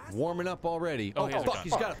 Warming up already. Oh, Oh, he has a fuck, gun.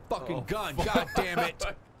 he's got a fucking gun. God damn it.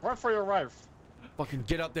 Run for your life. Fucking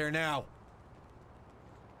get up there now.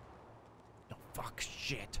 No, fuck,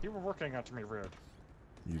 shit. You were working at me weird.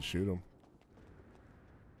 You'd shoot him.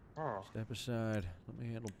 Oh. Step aside. Let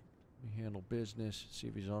me handle business. See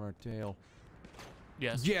if he's on our tail.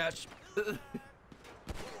 Yes. Yes.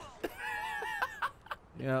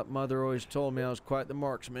 Yeah, mother always told me I was quite the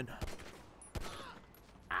marksman.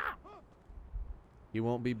 He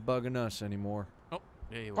won't be bugging us anymore. Oh,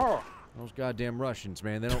 yeah, you will. Oh. Those goddamn Russians,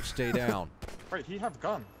 man, they don't stay down. Wait, he have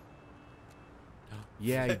gun.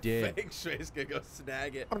 Yeah, he did. Feng Shui's gonna go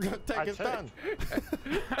snag it. I'm gonna take his gun.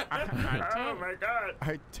 Oh my god.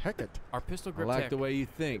 I take it. Our pistol I grip like tech. the way you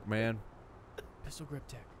think, man. Pistol grip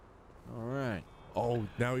tech. All right. Oh,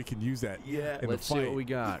 now he can use that. Yeah. In Let's the see fight. what we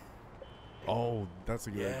got. Oh, that's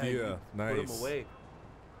a good Yeah, idea. you Nice. Put him away.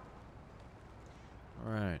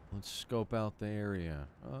 All right, let's scope out the area.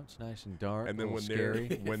 Oh, it's nice and dark. And then a when little they're scary.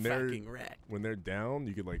 Fucking rat. when they're down,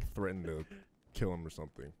 you could like threaten to kill them or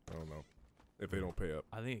something. I don't know if they don't pay up.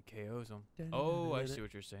 I think it KOs him. Oh, I see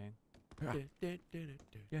what you're saying.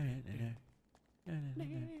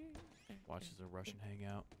 Watch as a Russian hang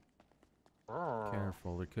out. Oh.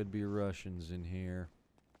 Careful, there could be Russians in here.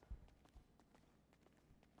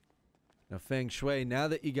 Now, Feng Shui, now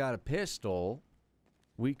that you got a pistol,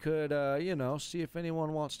 we could, you know, see if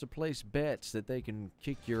anyone wants to place bets that they can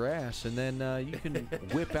kick your ass, and then you can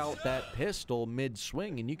whip out that pistol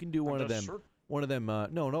mid-swing, and you can do one of them. One of them.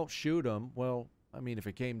 No, don't shoot them. Well, I mean, if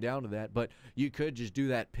it came down to that, but you could just do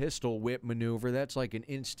that pistol whip maneuver. That's like an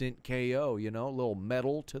instant KO, you know, a little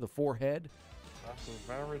metal to the forehead. That's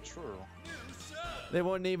very true. They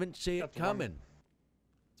wouldn't even see it coming.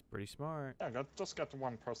 It's pretty smart. Yeah, just get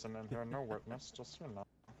one person in here, no witness, just, you know.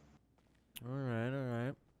 All right, all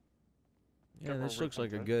right. Yeah, Get this more looks like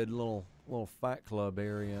a recon, good little fight club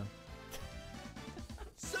area.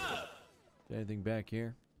 Is there anything back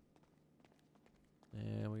here?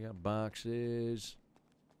 Yeah, we got boxes.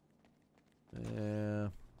 Yeah,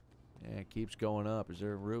 it keeps going up. Is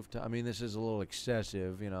there a rooftop? I mean, this is a little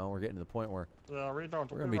excessive. You know, we're getting to the point where Yeah, we don't.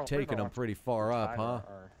 we're gonna be taking them pretty far up, huh?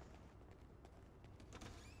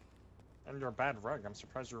 And you're a bad rug. I'm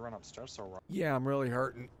surprised you run upstairs so well. Yeah, I'm really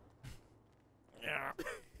hurting. Yeah.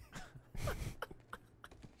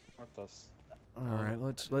 What this? All right,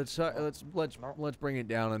 let's bring it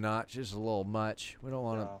down a notch. Just a little much. We don't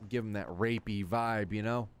want to give them that rapey vibe, you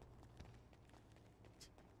know.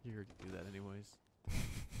 You're going to do that anyways.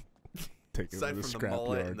 Take it Aside to the from the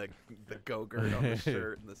mullet scrapyard. and the go-gurt on the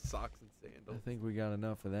shirt and the socks and I sandals. think we got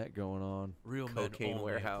enough of that going on. Real Cocaine men only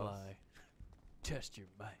warehouse. apply. Test your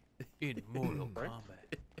might in Mortal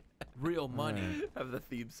Kombat. Real money. Have the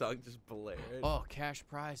theme song just blaring. Oh, cash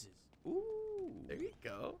prizes. Ooh, there you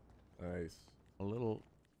go. Nice. A little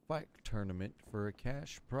fight tournament for a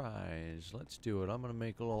cash prize. Let's do it. I'm gonna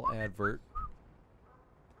make a little advert.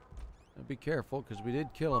 Now be careful, because we did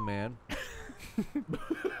kill a man.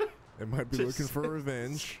 They might be looking for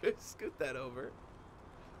revenge. Scoot that over.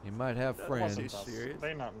 He might have That friends. wasn't us.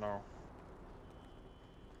 They not know.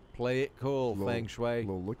 Play it cool, Little- Feng Shui.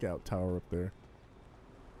 Little lookout tower up there.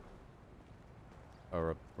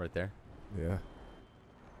 Oh, right there? Yeah.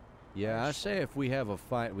 Yeah, I say if we have a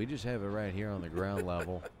fight, we just have it right here on the ground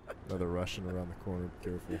level. Another Russian around the corner. Be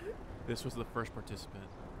careful. This was the first participant.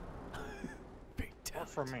 Work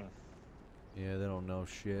for me. Yeah, they don't know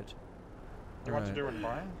shit. You want to Alright. do it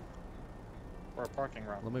barn? Or a parking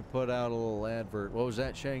lot? Let me put out a little advert. What was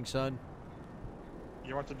that, Shang Sun?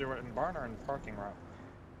 You want to do it in barn or in parking lot?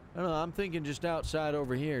 I don't know, I'm thinking just outside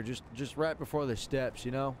over here, just right before the steps,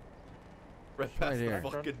 you know? Right It's right past here.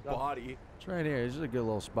 the fucking body. It's right here. This is a good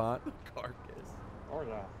little spot. Carcass. Oh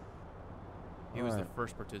yeah. He was the Alright.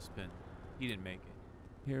 first participant. He didn't make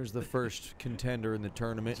it. Here's the first contender in the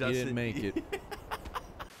tournament. He Justin. didn't make it.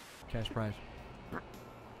 Cash prize.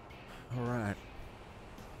 All right.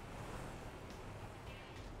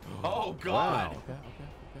 Oh Wow. God! Okay.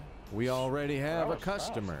 We already have That a was fast.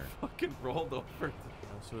 customer. Fucking rolled over.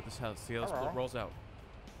 Let's see what this house. See how this Hello. rolls out.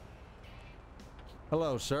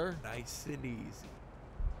 Hello, sir. Nice and easy.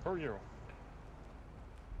 Who are you?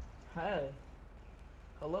 Hi.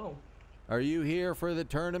 Hello. Are you here for the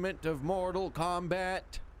tournament of Mortal Kombat?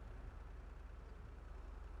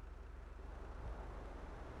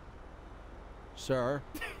 Sir?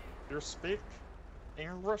 You speak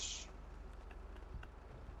English?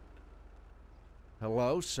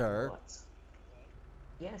 Hello, sir. What?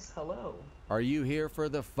 Yes, hello. Are you here for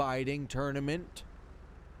the fighting tournament?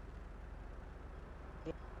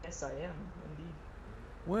 Yes, I am, indeed.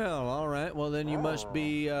 Well, all right. Well, then you must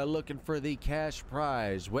be looking for the cash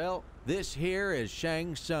prize. Well, this here is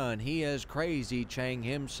Shang Sun. He is Crazy Chang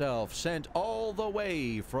himself, sent all the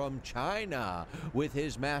way from China with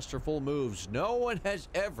his masterful moves. No one has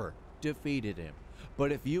ever defeated him.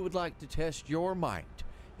 But if you would like to test your might,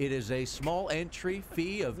 it is a small entry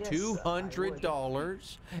fee of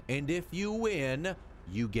 $200, and if you win,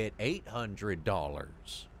 you get $800.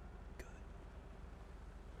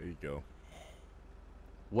 There you go.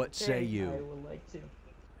 What say you? I would like to.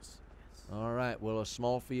 All right, well, a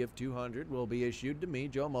small fee of $200 will be issued to me,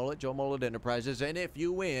 Joe Mullet Enterprises, and if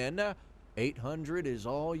you win, $800 is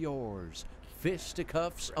all yours.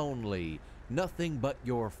 Fisticuffs only. Nothing but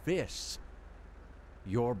your fists,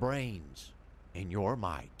 your brains, and your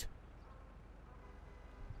might.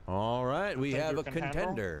 All right, we have a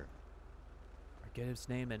contender. Get his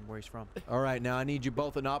name and where he's from. All right, now I need you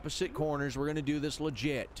both in opposite corners. We're going to do this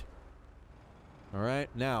legit. All right,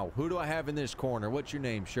 now, who do I have in this corner? What's your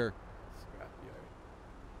name, sir?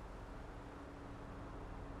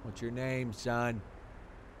 What's your name, son?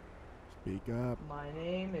 Speak up. My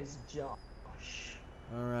name is Josh.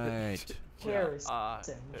 All right.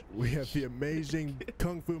 Harrison. We have the amazing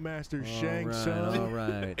Kung Fu Master Shang Sun. All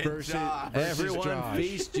right. Versus Everyone Josh.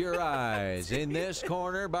 feast your eyes. In this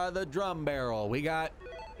corner by the drum barrel, we got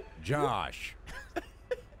Josh.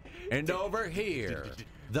 And over here,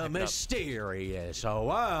 the mysterious,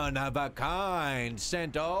 one of a kind,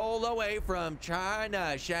 sent all the way from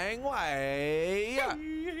China, Shanghai,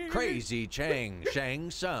 Crazy Chang, Shang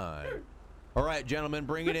Sun. All right, gentlemen,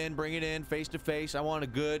 bring it in, face to face. I want a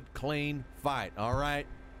good, clean fight, all right?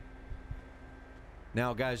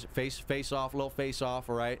 Now, guys, face off, little face off,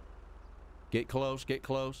 all right? Get close, get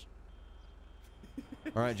close.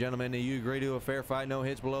 All right, gentlemen, do you agree to a fair fight? No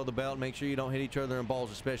hits below the belt. Make sure you don't hit each other in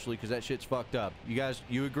balls, especially because that shit's fucked up. You guys,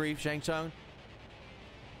 you agree, Shang Tsung?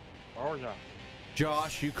 Oh, yeah.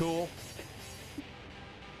 Josh, you cool?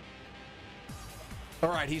 All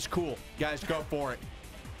right, he's cool. Guys, go for it.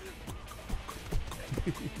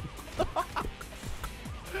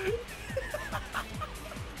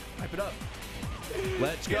 Hype it up.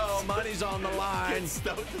 Let's go. Money's on the line. Get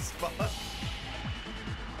stoked as fuck.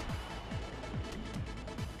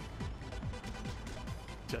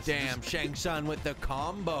 Damn, Shang Sun with the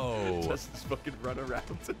combo. Just fucking run around.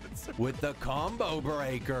 With the combo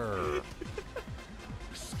breaker.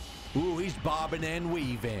 Ooh, he's bobbing and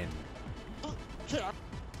weaving.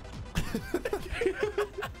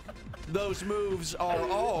 Those moves are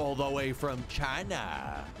all the way from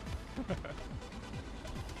China.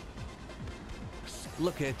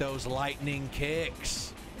 Look at those lightning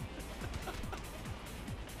kicks.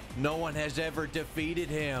 No one has ever defeated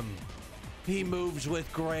him. He moves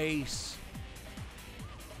with grace.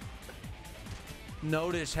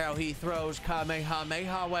 Notice how he throws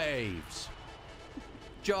Kamehameha waves.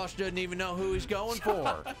 Josh doesn't even know who he's going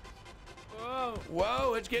for. Whoa.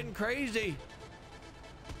 Whoa, it's getting crazy.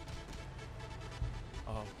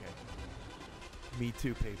 Oh, okay. Me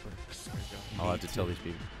too paper. There we go. I'll have to tell these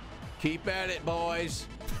people. Keep at it, boys.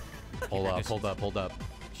 Hold up.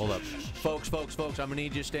 Folks, I'm gonna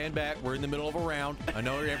need you to stand back. We're in the middle of a round. I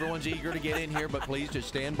know everyone's eager to get in here, but please just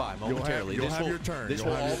stand by momentarily. You'll have your turn. This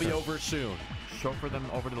will all be over soon. Chauffeur them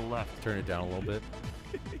over to the left. Turn it down a little bit.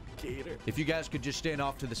 Gator. If you guys could just stand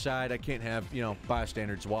off to the side, I can't have,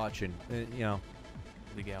 bystanders watching.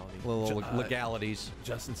 Legality. Little legalities.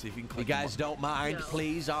 Justin, see if you can You collect guys don't mind,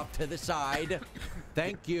 please, off to the side.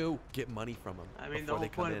 Thank you. get money from them. I mean, the before whole they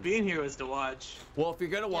come point in. of being here was to watch. Well, if you're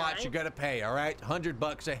gonna watch, right? you gotta pay, all right?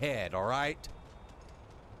 $100 a head, all right?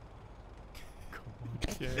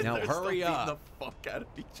 Now They're hurry still up. beating the fuck out of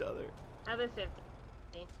each other. Have a 50.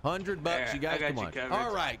 $100, There, you guys, I got come you on. covered.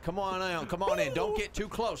 All right, come on in, come on in. Don't get too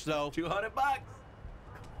close, though. $200. Come on,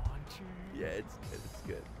 yeah, it's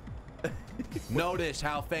good. Notice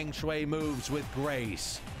how Feng Shui moves with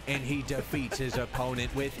grace, and he defeats his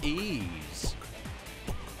opponent with ease.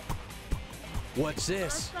 What's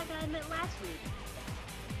this? That's like I met last week.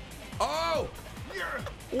 Oh!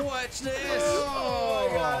 What's this? Oh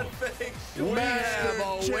my God, thanks. We have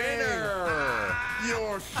a winner!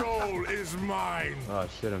 Your soul is mine. Oh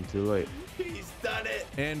shit, I'm too late. He's done it.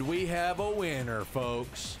 And we have a winner,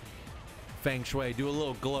 folks. Feng Shui, do a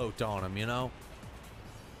little gloat on him,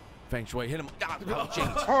 Feng Shui, hit him. Oh,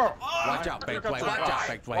 jeez. Watch out, Feng Shui. Watch out,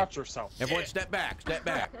 Feng Shui. Watch yourself. Everyone, step back. Step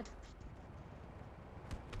back.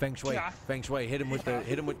 Feng Shui. Feng Shui. Hit him with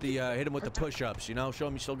the push-ups. Show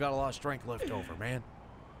him you still got a lot of strength left over, man.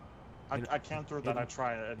 I can't do that. I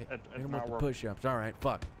try. Hit It's him with not the working. push-ups. All right,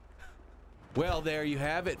 fuck. Well, there you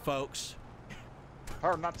have it, folks.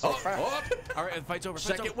 Oh, not so fast. All right, the fight's over.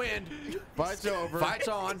 Second wind. Fight's over. Fight's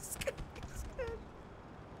on.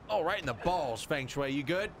 Oh, right in the balls, Feng Shui. You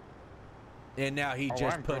good? And now he just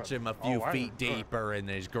I'm puts good. him a few I'm feet good. deeper in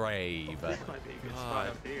his grave. This might be a good spot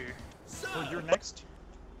up here. Oh, you're next.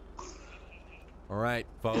 All right,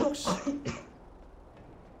 folks.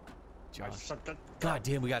 I sucked it. God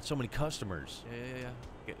damn, we got so many customers. Yeah.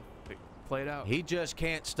 Play it out. He just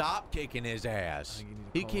can't stop kicking his ass.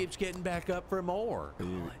 He keeps getting back up for more.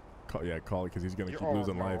 Call it because he's gonna keep Oh,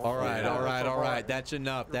 losing no. life. All right, all right, all right. boy. That's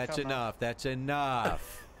enough. That's Come on. enough. That's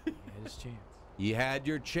enough. He had his chance. You had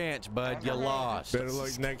your chance, bud. You lost. Better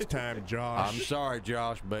luck next time, Josh. I'm sorry,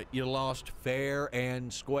 Josh, but you lost fair and You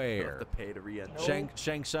have square. to pay to re-enter.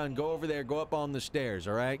 Shang Sun, go over there. Go up on the stairs,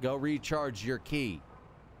 all right? Go recharge your key.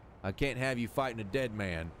 I can't have you fighting a dead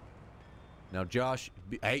man. Now, Josh,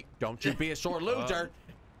 hey, don't you be a sore loser.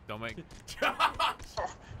 Don't make.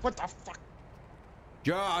 What the fuck?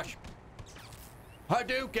 Josh.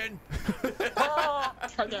 Hadouken.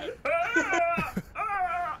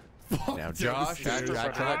 Now, Josh, I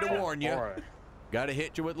tried to warn you. Got to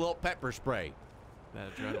hit you with a little pepper spray.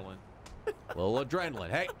 That adrenaline. A little adrenaline.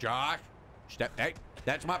 Hey, Josh. Step. Hey,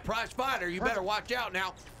 that's my prize fighter. You better watch out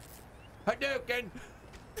now. Hadouken.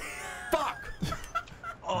 Fuck.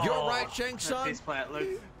 You're right, Shang Sun. Faceplant,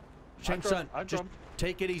 Luke. Shang Sun, I'm just done.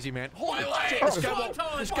 take it easy, man. Holy My shit, legs! this guy won't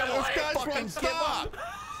fucking give up.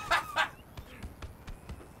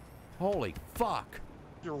 Holy fuck.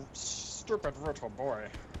 You stupid little boy.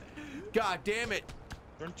 God damn it.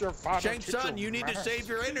 Didn't your father Shang teach Sun, you need to math? save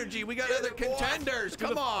your energy. We got other contenders.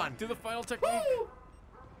 Come on. Do the final technique.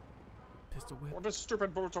 Pistol whip. Well, this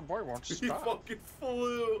stupid little boy won't stop. fucking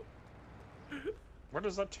flew. What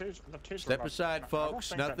is that taser? The taser. Step not- aside, I don't folks.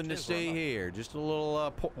 think that Nothing to taser see enough. here. Just a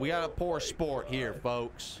little, we got a poor sport here,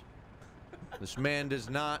 folks. This man does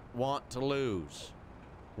not want to lose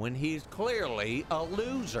when he's clearly a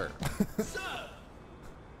loser.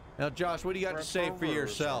 Now, Josh, what do you got to say for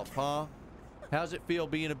yourself, huh? How's it feel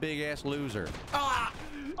being a big-ass loser?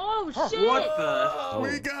 Oh shit! What the?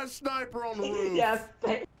 We got a sniper on the roof. Yes.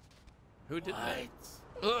 Who did that?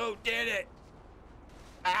 Who did it?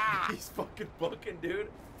 He's fucking booking, dude.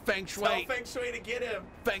 Feng Shui. Tell Feng Shui to get him.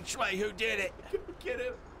 Feng Shui, who did it? Get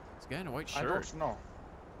him. This guy in a white I shirt. don't know.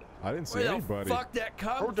 I didn't see Where anybody. the fuck that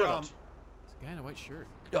come Who did from? it? This guy in a white shirt.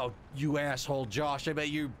 Oh, you asshole, Josh. I bet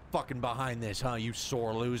you fucking behind this, huh, you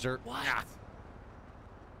sore loser? What?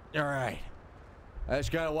 All right. I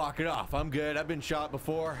just gotta walk it off. I'm good. I've been shot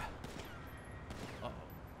before. Uh-oh.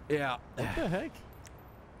 Yeah. What the heck?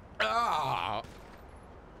 Ah.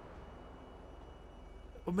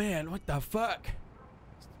 Oh, man, what the fuck?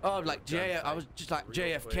 Oh, like I was just like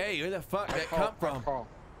JFK. Where the fuck that come from?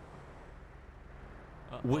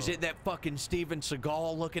 Was it that fucking Steven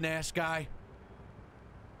Seagal looking ass guy?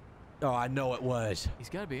 Oh, I know it was. He's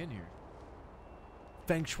got to be in here.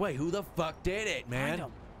 Feng Shui, who the fuck did it, man? Find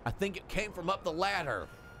him. I think it came from up the ladder.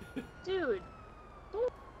 Dude.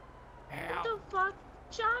 What the fuck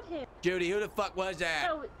shot him? Judy, who the fuck was that?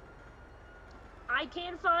 No, I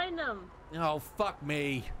can't find them. Oh, fuck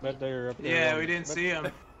me. Bet they're up there. Yeah, we didn't see him.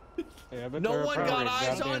 Yeah, bet No they're one up got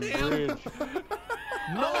there eyes on goddamn him. bridge.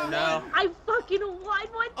 No, No. I fucking why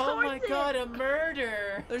went Oh towards my it. god, a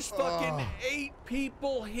murder. There's fucking 8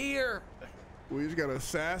 people here. We just got I bet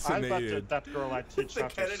assassinated. that girl I teach The how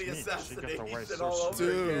to Kennedy sneak, she gets away assassination so all over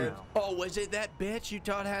sneaky again. now. Oh, was it that bitch you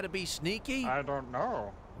taught how to be sneaky? I don't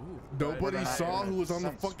know. Nobody Right. saw who was on the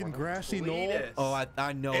Sense fucking when it grassy knoll. Cletus. Oh,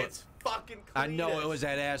 I know it. It's fucking Cletus. I know it was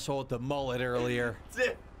that asshole with the mullet earlier.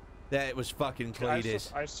 That was fucking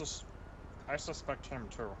Cletus. I suspect him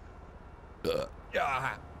too.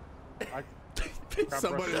 Ah.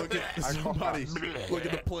 Somebody look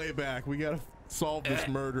at the playback. We gotta solve this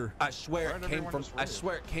murder. I swear Why it did came everyone from. just I leave?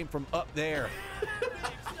 swear it came from up there.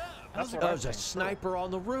 That's what That I was a think, too. sniper on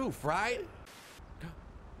the roof, right?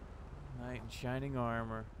 Knight in shining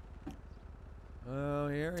armor. Oh,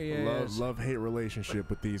 here he is. Love-hate relationship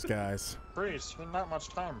with these guys. Freeze, not much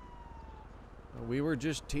time. We were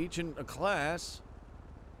just teaching a class,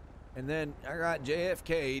 and then I got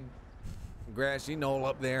JFK'd. Grassy knoll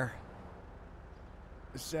up there.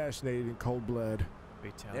 Assassinated in cold blood.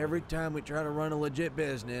 Fatality. Every time we try to run a legit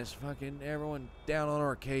business, fucking everyone down on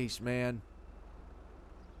our case, man.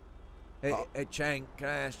 Hey, hey, Chang, can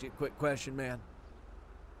I ask you a quick question, man?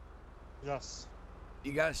 Yes.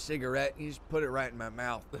 You got a cigarette? You just put it right in my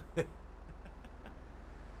mouth.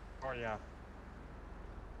 Oh yeah.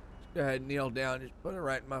 Go ahead and kneel down. Just put it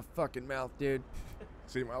right in my fucking mouth, dude.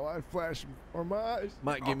 See my life flashing before my eyes.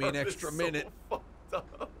 Might give me an extra minute.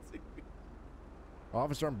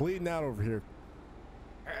 Officer, I'm bleeding out over here.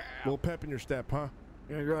 Little pep in your step, huh?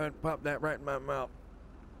 Yeah, go ahead and pop that right in my mouth.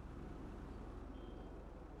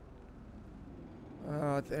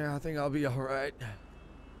 I think I'll be all right.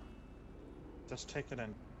 Just take it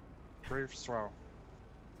in. Breathe slow.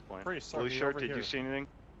 Point. Please, sir, Blue be shirt, over did you here. see anything?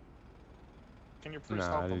 Can you please Nah,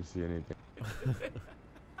 help I him? didn't see anything.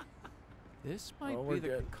 This might Oh, be we're the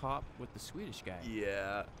good. cop with the Swedish guy.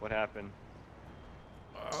 Yeah. What happened?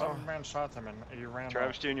 Some man shot him and he ran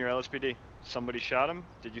Travis off. Jr., LSPD. Somebody shot him?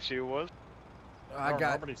 Did you see who it was? No,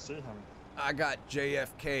 nobody see him. I got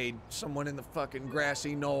JFK'd. Someone in the fucking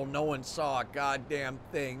grassy knoll. No one saw a goddamn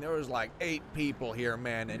thing. There was like 8 people here,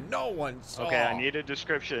 man, and no one saw. Okay, I need a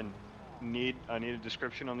description. I need a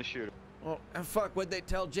description on the shooter. Well, fuck, what'd they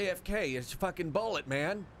tell JFK? It's fucking Bullet,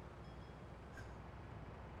 man.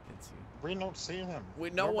 We don't see him. No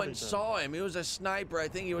Nobody one did. saw him. He was a sniper. I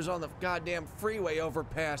think he was on the goddamn freeway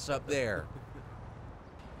overpass up there.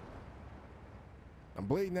 I'm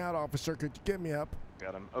bleeding out, officer. Could you get me up?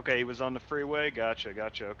 Got him. Okay, he was on the freeway. Gotcha.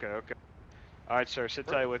 Okay. All right, sir. Sit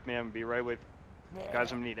tight with me. I'm gonna be right with you.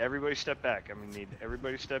 Guys, I'm gonna need everybody step back. I'm gonna need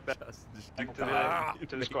everybody step back. Back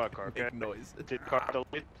to the squad car, okay? Noise. To the car with the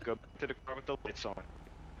lights. Go back to the car with the lights on.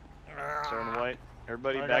 Sir in white.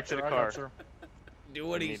 Everybody I back got to you, the I car. got you. Do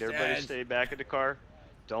what I he need everybody to says. stay back at the car.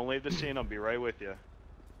 Don't leave the scene. I'll be right with you.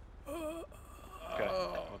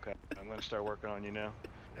 Okay. I'm gonna start working on you now.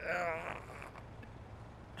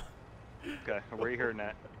 Okay. Where are you hurting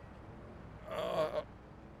at?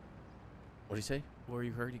 What'd he say? Where are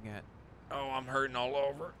you hurting at? Oh, I'm hurting all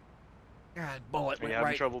over. God, bullet Are you went having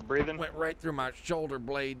right, trouble breathing? went right through my shoulder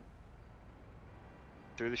blade.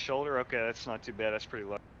 Through the shoulder? Okay, that's not too bad. That's pretty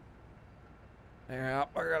low. Yeah,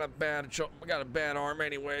 I got a bad arm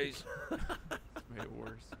anyways. Made it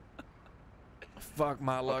worse. Fuck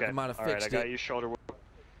my luck, Okay. I might have All right, fixed I got it. your shoulder.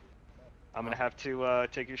 I'm gonna have to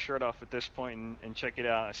take your shirt off at this point and check it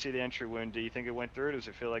out. I see the entry wound. Do you think it went through? Does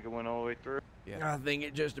it feel like it went all the way through? I think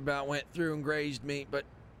it just about went through and grazed me, but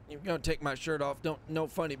you're gonna take my shirt off. No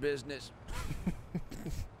funny business.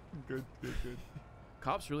 Good.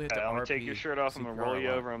 Cops really have Okay, to I'm gonna RP take your shirt off. I'm gonna roll you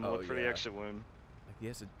CPR. over. I'm gonna Oh, look for the yeah. exit wound. Like he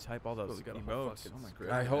has to type all those we got a whole emotes. fucking Oh my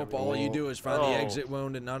script. god. I hope all you do is find the Oh. exit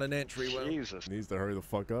wound and not an entry wound. Jesus, Needs to hurry the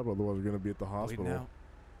fuck up, otherwise we're gonna be at the Bleeding hospital. out.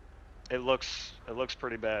 it looks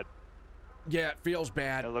pretty bad. Yeah, it feels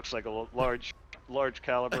bad. It looks like a large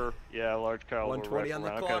caliber. Yeah, large caliber. 120 on the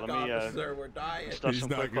rifle. clock, Okay, let me officer. We're dying. stuff He's some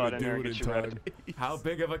not quick gonna pot in do there it and in get you ready. time. How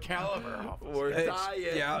big of a caliber? We're dying.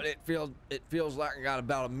 Yeah, it feels like I got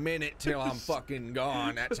about a minute till I'm fucking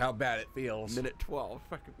gone. That's how bad it feels. Minute 12.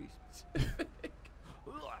 If I could be specific.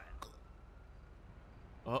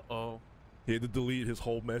 Uh-oh. He had to delete his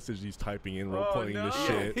whole message he's typing in while Oh, playing no. this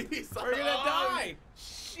shit. We're gonna die.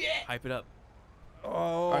 Shit. Hype it up.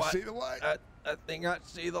 Oh, I see the light. I think I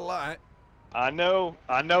see the light. I know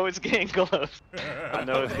it's getting close. I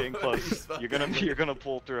know it's getting close. You're gonna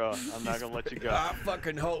pull through. I'm not gonna let you go. I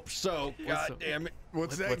fucking hope so. God so- damn it.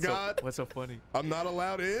 What's that, What's God? what's so funny? I'm not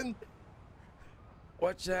allowed in?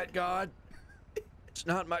 What's that, God? It's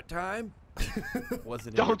not my time.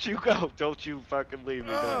 Wasn't Don't you go. Don't you fucking leave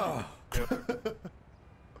me. Don't you?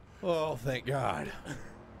 Oh, thank God.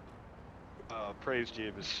 Praise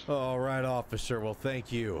Jeebus. All right, officer. Well,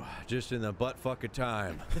 thank you. Just in the butt fuck of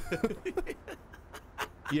time.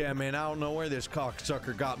 Yeah, man, I don't know where this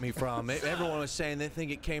cocksucker got me from. Everyone was saying they think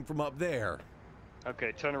it came from up there.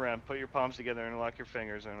 Okay, turn around. Put your palms together and lock your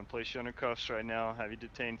fingers. I'm gonna place you under cuffs right now. Have you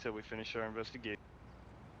detained until we finish our investigation.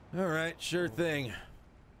 All right, sure thing.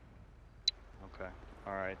 Okay.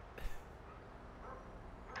 All right.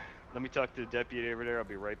 Let me talk to the deputy over there. I'll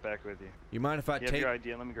be right back with you. You mind if I You have take... your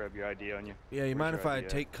ID? Let me grab your ID on you. Yeah, you mind Where's if your I ID at?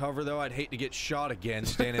 take cover, though? I'd hate to get shot again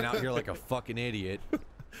standing out here like a fucking idiot.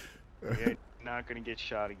 You're not gonna get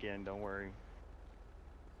shot again. Don't worry.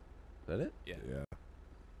 Is that it? Yeah.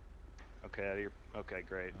 Okay, out of your. Okay,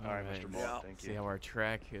 great. All right, Mr. Ball. Thank See you. how our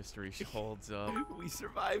track history holds up. We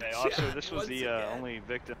survived. Hey, officer, Chad this was once the again. only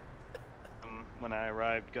victim when I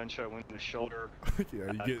arrived. Gunshot wound in the shoulder.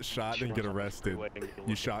 Yeah, you get shot and get arrested.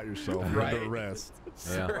 You shot yourself. Right. You're under arrest. Yeah.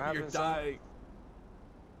 Sir, you're dying.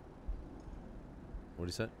 What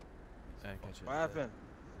he said? What happened?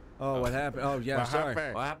 Oh, what happened? Oh, yeah, What sorry.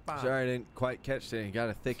 happened? What happened? Sorry, I didn't quite catch that. You got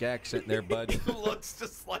a thick accent there, bud. Looks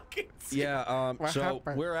just like it. Yeah, What so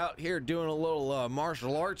happened? we're out here doing a little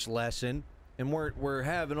martial arts lesson, and we're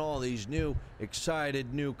having all these new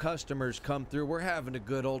excited new customers come through. We're having a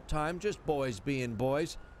good old time, just boys being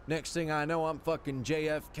boys. Next thing I know, I'm fucking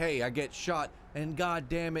JFK. I get shot, and god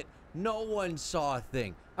damn it, no one saw a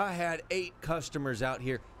thing. I had 8 customers out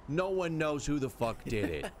here. No one knows who the fuck did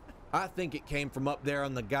it. I think it came from up there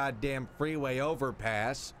on the goddamn freeway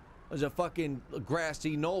overpass. was a fucking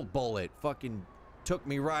grassy knoll bullet. Fucking took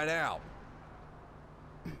me right out.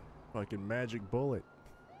 Fucking magic bullet.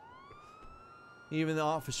 Even the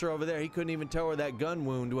officer over there, he couldn't even tell where that gun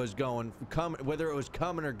wound was going, whether it was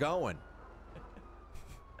coming or going.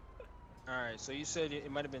 Alright, so you said it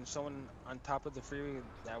might have been someone on top of the freeway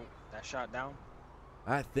that shot down?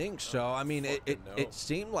 I think so. I mean, it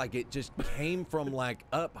seemed like it just came from like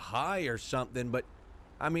up high or something, but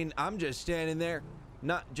I mean, I'm just standing there,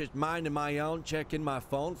 not just minding my own, checking my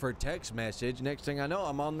phone for a text message. Next thing I know,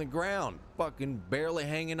 I'm on the ground, fucking barely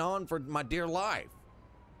hanging on for my dear life.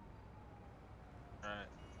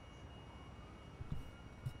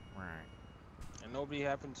 Right. And nobody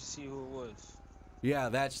happened to see who it was? Yeah,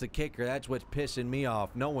 that's the kicker. That's what's pissing me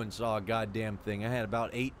off. No one saw a goddamn thing. I had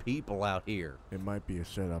about 8 people out here. It might be a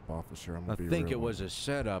setup, officer. I think it was a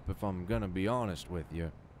setup, if I'm gonna be honest with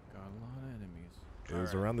you. Got a lot of enemies. It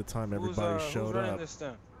was around the time everybody showed who's running up. This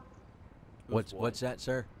thing? What's that,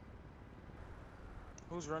 sir?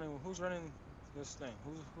 Who's running this thing?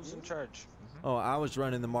 Who's in charge? Oh, I was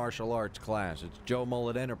running the martial arts class. It's Joe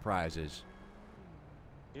Mullet Enterprises.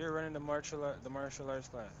 You're running the martial arts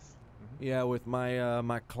class. Yeah, with my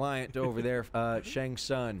my client over there, Shang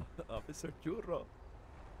Sun. Officer Churro.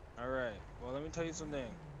 All right. Well, let me tell you something.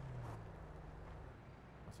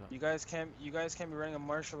 You guys can't be running a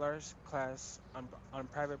martial arts class on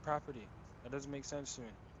private property. That doesn't make sense to me.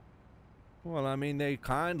 Well, I mean, they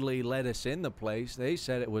kindly let us in the place. They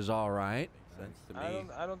said it was all right. Sense to me.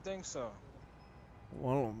 I don't think so.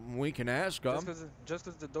 Well, we can ask them. Just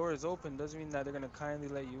because the door is open doesn't mean that they're gonna kindly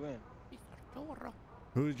let you in.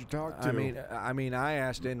 Who did you talk to? I mean, I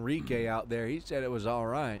asked Enrique out there. He said it was all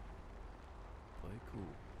right. Play cool.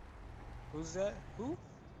 Who's that? Who?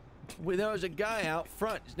 Well, there was a guy out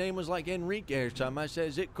front. His name was like Enrique or something. I said,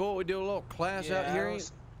 "Is it cool? We do a little class out here."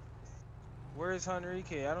 Where is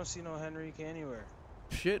Henrique? I don't see no Henrique anywhere.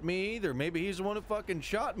 Shit, me either. Maybe he's the one who fucking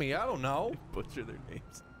shot me. I don't know. Butcher their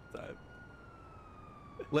names sometimes.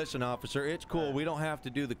 Listen, officer, it's cool. We don't have to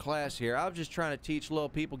do the class here. I was just trying to teach little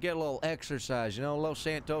people, get a little exercise. You know, Los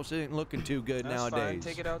Santos isn't looking too good That's nowadays. Fine.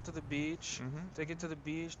 Take it out to the beach. Take it to the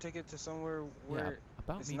beach. Take it to somewhere where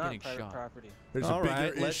it's me not getting private shot. property. There's all a bigger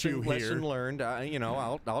right, issue here. lesson learned. You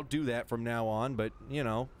know, I'll do that from now on. But you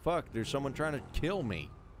know, fuck, there's someone trying to kill me.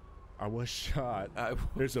 I was shot.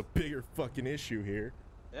 There's a bigger fucking issue here.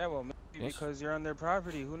 Yeah, well, maybe because you're on their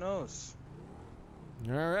property. Who knows?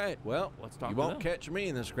 All right, well, let's talk. You won't catch me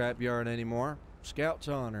in the scrapyard anymore. Scout's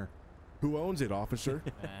honor. Who owns it, officer?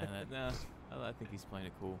 Nah, I think he's playing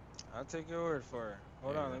it cool. I'll take your word for it.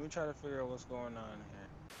 Hold on, let me try to figure out what's going on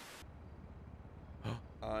here.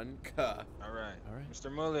 Uncuffed. All right,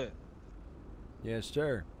 Mr. Mullet. Yes,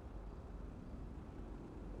 sir.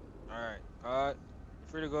 All right, you're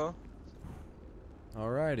free to go. All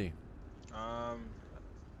righty.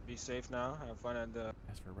 Be safe now. Have fun at the.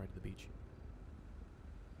 Ask for a ride to the beach.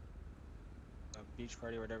 Beach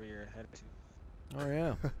party, whatever you're headed to. Oh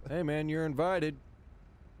yeah. Hey man, you're invited.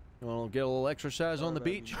 You want to get a little exercise on the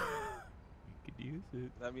beach? You could use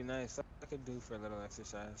it. That'd be nice. I could do for a little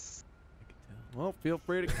exercise. I could tell. Well, feel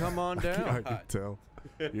free to come on down. I can tell.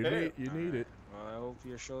 You need it. Well, I hope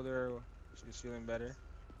your shoulder is feeling better.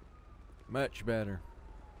 Much better.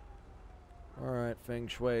 All right, Feng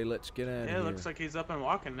Shui, let's get out of here. Yeah, looks like he's up and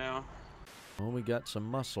walking now. Well, we got some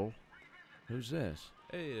muscle. Who's this?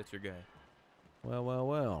 Hey, that's your guy. Well, well,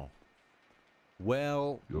 well.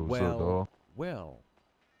 Well, Yo, what's well, up, dawg? well.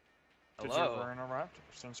 Did you ever interact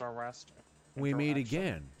since our last We meet interaction?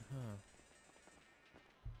 again.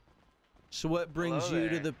 So what brings Hello you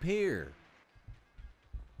to there. the pier?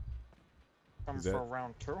 Come Is that for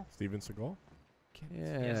round 2? Steven Seagal?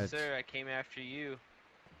 Yeah. Yes, sir. I came after you.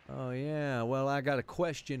 Oh, yeah. Well, I got a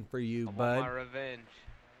question for you, I bud. want my revenge.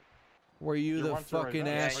 Were you You the want your fucking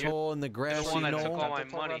revenge? asshole in the You're grassy the one that took knoll? all my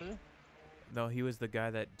money. No, he was the guy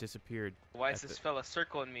that disappeared. Why is at this the- fella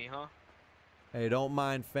circling me, huh? Hey, don't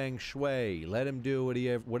mind Feng Shui. Let him do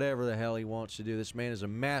whatever the hell he wants to do. This man is a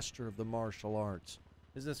master of the martial arts.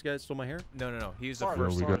 Isn't this guy still my hair? No. He was Sorry, the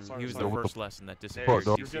first. sorry, He was sorry. the first lesson that There's disappeared.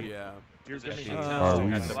 dog. Yeah. You're There's a gonna shit need ton.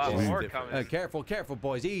 we- That's a lot we- more coming. Careful,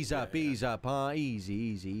 boys. Ease up, huh?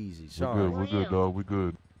 Easy. We're Sorry. good. We're good, dog. We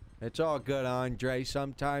good. It's all good, Andre.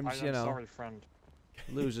 Sometimes, I you know, sorry, friend.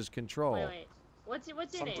 loses control. Wait. What's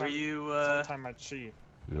your name? Were you, Sometime I cheat.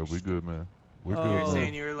 Yeah, we good, man. We're Oh. good. You're you're man.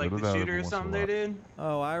 saying you were like Let it the out shooter every or once in a something they while. did?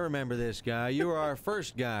 Oh, I remember this guy. You were our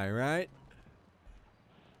first guy, right?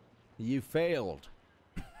 You failed.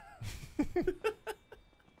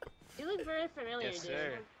 You look very familiar, Yes, dude.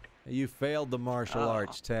 sir. You failed the martial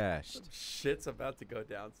arts test. Shit's about to go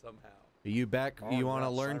down somehow. Are you back? Oh, You want to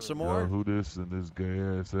yes, learn I some Yo, more? who this in this gay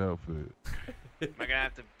ass outfit? Am I gonna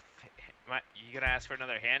have to? You gonna ask for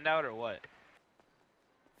another handout or what?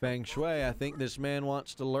 Feng Shui, I think this man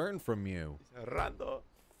wants to learn from you.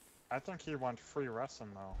 I think he wants free lesson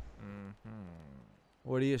though.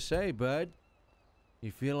 What do you say, bud?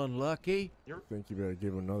 You feeling lucky? I think you better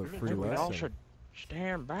give him another free Maybe we all lesson. should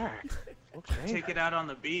stand back. Looks Take dangerous. it out on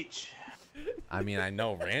the beach. I mean, I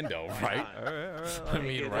know Rando, right? I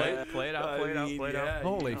mean, right? Play it out, play it out, play it out.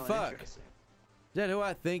 Holy fuck. Is that who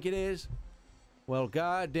I think it is? Well,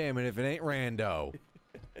 god damn it if it ain't Rando.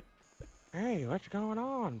 Hey, what's going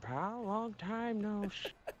on, pal? Long time no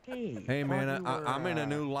see. Hey man, Thought you I'm in a were,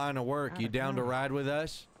 new line of work. You outta down to town. ride with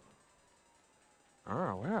us?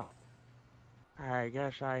 Oh, well. I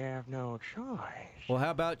guess I have no choice. Well,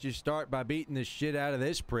 how about you start by beating the shit out of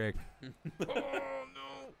this prick?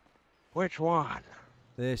 Which one?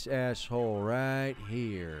 This asshole right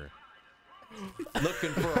here. Looking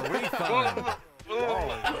for a refund.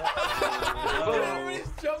 Everybody's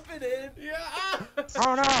jumping in. Yeah.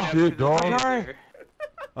 Oh, no. Shit, dog. Sorry.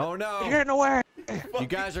 Oh no. You're getting away. You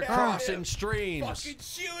guys are crossing streams. Fucking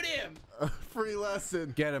shoot him. Free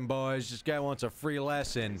lesson. Get him, boys. This guy wants a free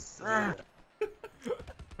lesson. Some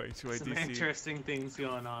interesting things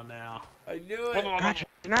going on now. I knew it. Gotcha.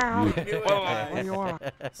 Now. I knew it. What do you want?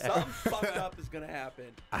 Something fucked up is gonna happen.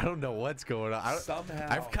 I don't know what's going on. Somehow.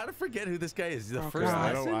 I kind of forget who this guy is. The Oh, first God.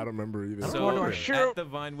 I lesson? don't remember either. So, So I shoot? at the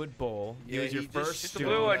Vinewood Bowl, he Yeah, was your he just first shoot The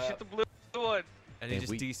blue one. Shoot the blue one. and he And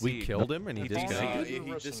just we DC'd. killed him and he He disconnected. DC'd.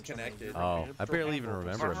 He disconnected. Oh, I barely even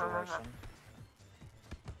remember him.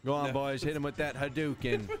 Go on, boys. Hit him with that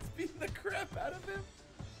Hadouken. Let's beat the crap out of him.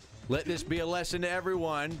 Let this be a lesson to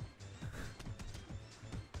everyone.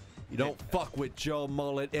 You don't fuck with Joe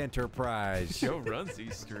Mullet Enterprise. Joe runs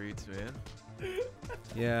these streets, man.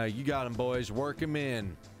 Yeah, you got him, boys. Work him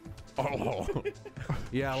in. Oh.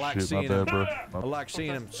 Yeah, I like Shit, my seeing bad, him. bro. I like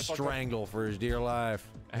seeing him strangle for his dear life.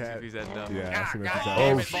 Ask if he's that dumb. Yeah, ask him if he's Oh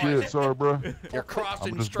out. shit, sorry, bro. You're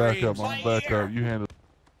crossing I'm just back streams. up. I'm back up. You handle.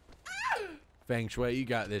 Feng Shui, you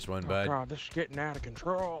got this one, Oh, bud. God, this is getting out of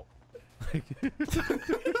control.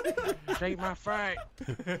 This ain't my fight.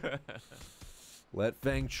 Let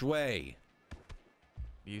Feng Shui.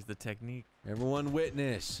 Use the technique. Everyone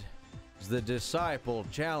witness as the disciple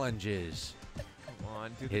challenges Come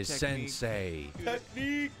on, do the his technique. sensei.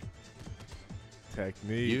 Technique.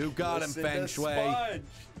 Technique. You got him, Listen Feng to Shui. Sponge.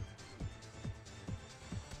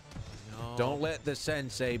 No. Don't let the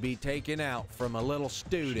sensei be taken out from a little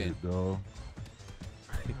student. Shit, dog.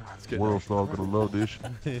 good. World Star gonna love this.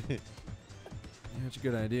 Yeah, that's a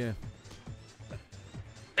good idea.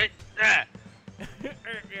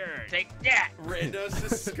 Take that. Rando's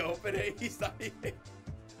just scoping it. He's not even.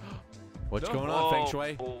 What's No. going on, Feng Whoa,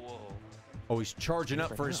 Shui? whoa, whoa. Oh, he's charging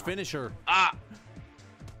up for his finisher. Ah.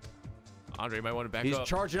 Andre might want to back He's up.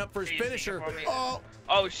 charging up for his Easy finisher. for me. Oh,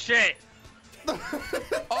 Oh shit.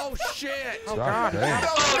 oh shit! Oh, God. Damn.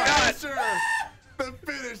 Oh god. The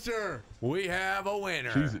finisher. We have a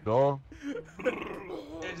winner. Cheese it, dog. Yeah,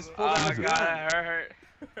 just pull Oh down god, the that hurt.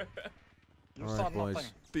 You All saw right, boys.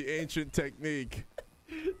 nothing. The ancient technique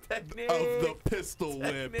Technique. of the pistol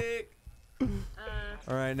whip. Technique.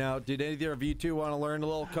 All right, now, did either of you two want to learn a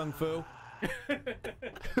little kung fu?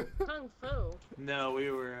 Kung Fu. No,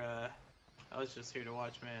 we were. I was just here to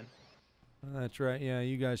watch, man. That's right. Yeah,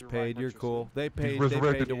 you guys You're paid. right, You're Richardson. cool. They paid. They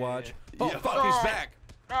resurrected. paid to watch. Yeah. Oh fuck, he's back.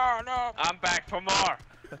 No, no. I'm back for more.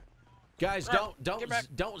 Guys,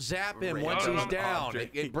 don't zap him once he's Random down.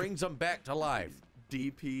 object. It brings him back to life.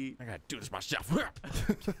 DP. I gotta do this myself.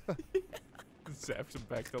 Zaps him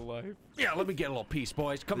back to life. Yeah, let me get a little piece,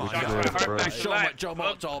 boys. Come on, Yeah, guys. bro. Let's show 'em what Joe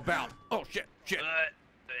Mullet's all about. Oh shit, shit.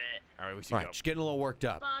 All right, we should All right, go. just getting a little worked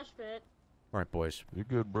up. Bosh fit. All right, boys. You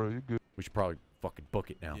good, bro? You good? We should probably fucking book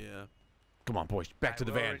it now. Yeah. Come on, boys. Back to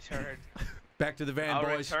the I will van. return. Back to the van, I'll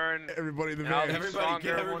boys. return. Everybody in the And I'll van. be Everybody, stronger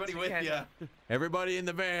get everybody once with again. you. Everybody in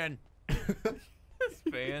the van.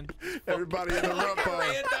 Fan. Everybody in the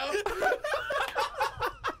rumpa. Rando.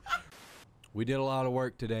 We did a lot of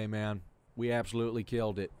work today, man. We absolutely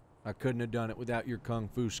killed it. I couldn't have done it without your kung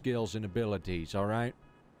fu skills and abilities, all right?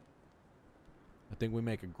 I think we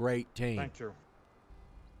make a great team. Thank you.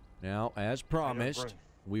 Now, as promised, agree.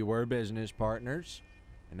 we were business partners,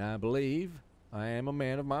 and I believe I am a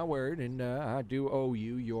man of my word, and I do owe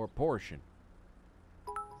you your portion.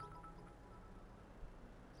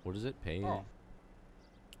 What is it? Pay? Oh.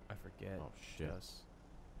 I forget. Oh, shit. Just-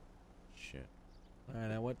 Shit. All right,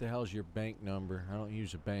 now what the hell's your bank number? I don't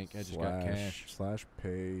use a bank. I just got cash. Slash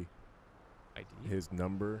pay ID. his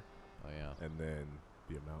number Oh, yeah. and then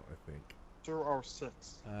the amount, I think.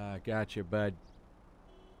 206. Gotcha, bud.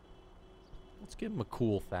 Let's give him a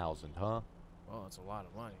cool 1,000, huh? Well, it's a lot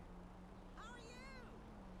of money.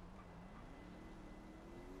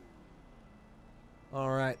 All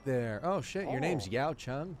right there. Oh shit, your name's Yao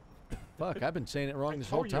Chung. Fuck, I've been saying it wrong this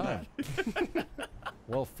whole told you time.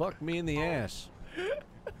 Well, fuck me in the ass.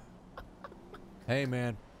 Hey,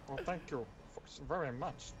 man. Well, thank you very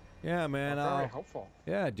much. Yeah, man. Very helpful.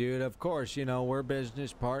 Yeah, dude. Of course, you know we're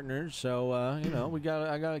business partners, so you know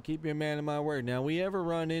I gotta keep you a man of my word. Now, we ever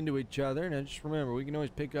run into each other, and just remember, we can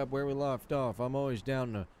always pick up where we left off. I'm always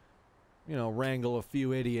down to, you know, wrangle a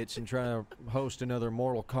few idiots and try to host another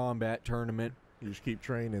Mortal Kombat tournament. You just keep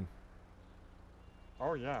training.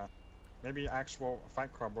 Oh yeah, maybe actual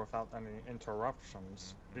Fight Club without any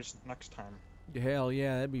interruptions. At least next time. Hell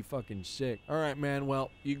yeah, that'd be fucking sick. All right, man. Well,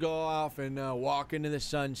 you go off and walk into the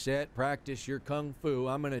sunset, practice your kung fu.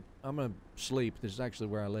 I'm gonna sleep. This is actually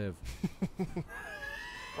where I live.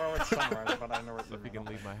 Well, it's sunrise, but I know what So if you can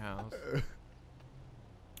leave my house.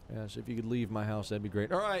 Yeah, so if you could leave my house, that'd be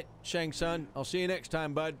great. All right, Shang Sun. I'll see you next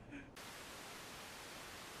time, bud.